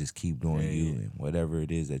 like just keep doing you, and whatever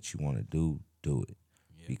it is that you want to do it.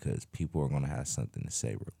 Yeah. Because people are going to have something to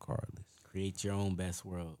say regardless. Create your own best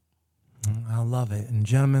world. I love it. And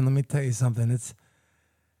gentlemen, let me tell you something.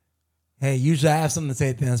 Usually I have something to say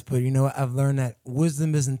at this, but I've learned that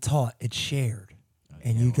wisdom isn't taught, it's shared.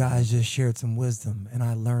 And you guys just shared some wisdom, and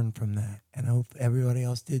I learned from that. And I hope everybody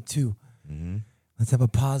else did too. Mm-hmm. Let's have a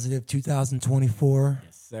positive 2024.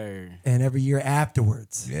 Yes, sir. And every year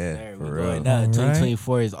afterwards. Yeah, yes, for real.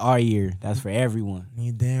 2024 is our year. That's for everyone.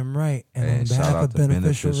 You damn right. And on behalf of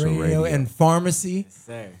Beneficial Radio and Pharmacy, yes,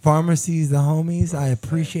 sir. Pharmacy's the homies. I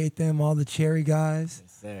appreciate them, all the Cherry guys.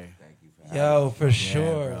 Yes, sir. Thank you for having me. For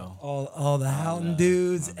sure. Bro. All the Houghton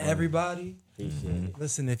dudes, everybody.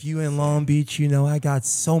 Listen, if you in Long Beach, I got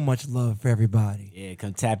so much love for everybody. Yeah,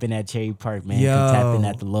 come tap in at Cherry Park, man. Come tap in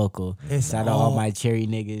at the local. Shout out all my Cherry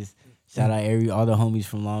niggas. Shout out all the homies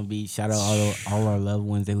from Long Beach. Shout out all our loved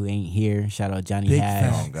ones who ain't here. Shout out Johnny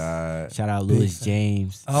Hash. Oh God. Shout out Louis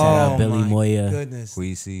James. Shout out Billy Moya. Goodness.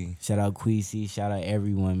 Queasy. Shout out Queasy. Shout out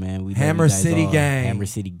everyone, man. We Hammer City Gang. Hammer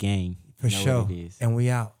City Gang. For sure. And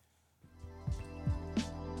we out.